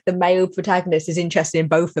 and like the male protagonist is interested in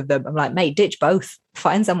both of them. I'm like, mate, ditch both.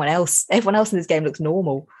 Find someone else. Everyone else in this game looks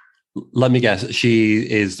normal. Let me guess. She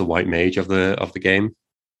is the white mage of the game.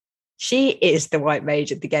 She is the white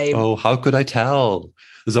mage of the game. Oh, how could I tell?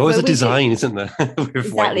 There's always a design, isn't there? With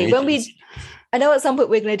exactly. I know at some point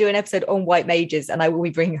we're going to do an episode on white mages, and I will be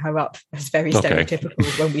bringing her up as very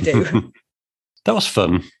stereotypical when we do. That was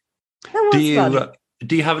fun. That was fun.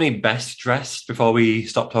 Do you have any best dressed before we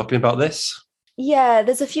stop talking about this? Yeah,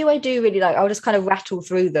 there's a few I do really like. I'll just kind of rattle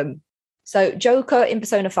through them. So Joker in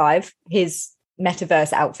Persona 5, his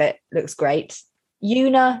metaverse outfit looks great.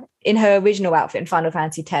 Yuna in her original outfit in Final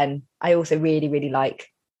Fantasy X, I also really, really like.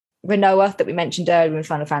 Rinoa that we mentioned earlier in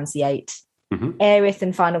Final Fantasy VIII. Mm-hmm. Aerith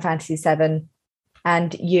in Final Fantasy VII.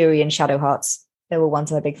 And Yuri in Shadow Hearts. They were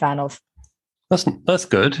ones I'm a big fan of. That's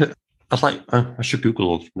good. I should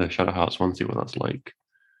Google the Shadow Hearts one, see what that's like.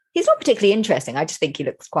 He's not particularly interesting. I just think he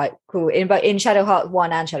looks quite cool in Shadow Hearts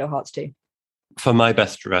 1 and Shadow Hearts 2. For my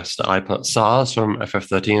best dressed, I put SARS from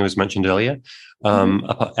FF13, as was mentioned earlier.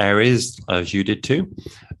 I put Ares, as you did too.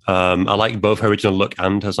 I like both her original look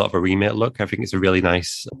and her sort of a remake look. I think it's a really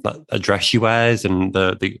nice dress she wears. And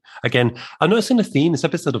the again, I'm noticing a theme this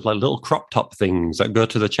episode of like little crop top things that go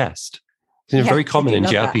to the chest. It's very common in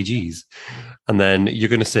JRPGs. And then you're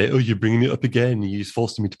going to say, oh, you're bringing it up again. You're just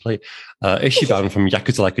forcing me to play. Ishiban from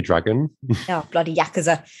Yakuza Like a Dragon. Oh, bloody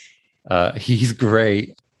Yakuza. He's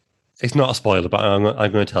great. It's not a spoiler, but I'm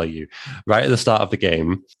going to tell you. Right at the start of the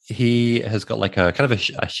game, he has got like a kind of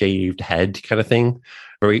a shaved head kind of thing.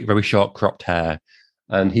 Very, very short cropped hair.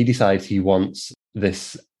 And he decides he wants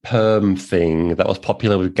this perm thing that was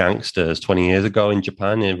popular with gangsters 20 years ago in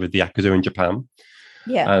Japan, with the Yakuza in Japan.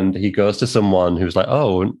 Yeah. And he goes to someone who's like,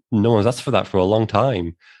 oh, no one's asked for that for a long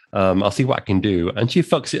time. I'll see what I can do. And she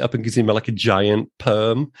fucks it up and gives him like a giant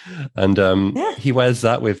perm. And he wears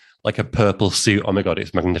that with like a purple suit. Oh my God,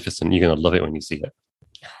 it's magnificent. You're going to love it when you see it.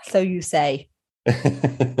 So you say.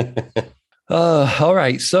 All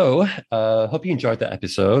right. So hope you enjoyed that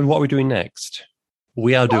episode. What are we doing next?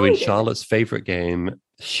 We are doing Charlotte's favorite game,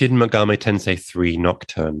 Shin Megami Tensei 3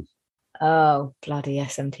 Nocturne. Oh, bloody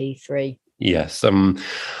SMT3. Yes.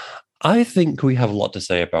 I think we have a lot to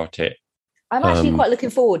say about it. I'm actually quite looking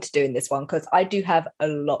forward to doing this one because I do have a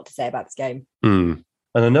lot to say about this game.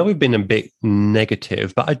 And I know we've been a bit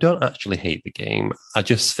negative, but I don't actually hate the game. I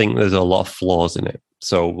just think there's a lot of flaws in it.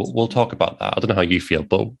 So we'll talk about that. I don't know how you feel,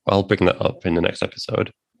 but I'll bring that up in the next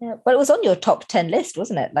episode. Yeah, but it was on your top 10 list,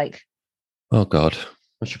 wasn't it? Like, oh God,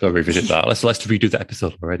 I should go revisit that. Let's redo the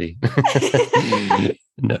episode already.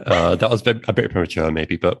 No, that was a bit premature,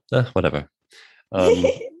 maybe, but whatever.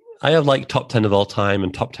 I have like top 10 of all time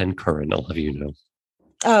and top 10 current. I'll have you know.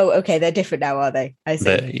 Oh, okay. They're different now, are they? I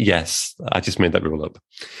see. Yes, I just made that rule up.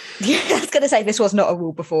 I was going to say this was not a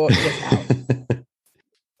rule before. Just now.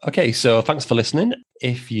 Okay, so thanks for listening.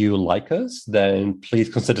 If you like us, then please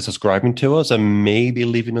consider subscribing to us and maybe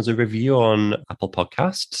leaving us a review on Apple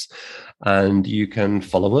Podcasts. And you can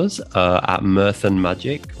follow us at Mirth and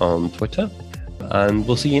Magic on Twitter. And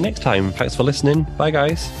we'll see you next time. Thanks for listening. Bye,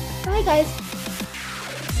 guys. Bye, guys.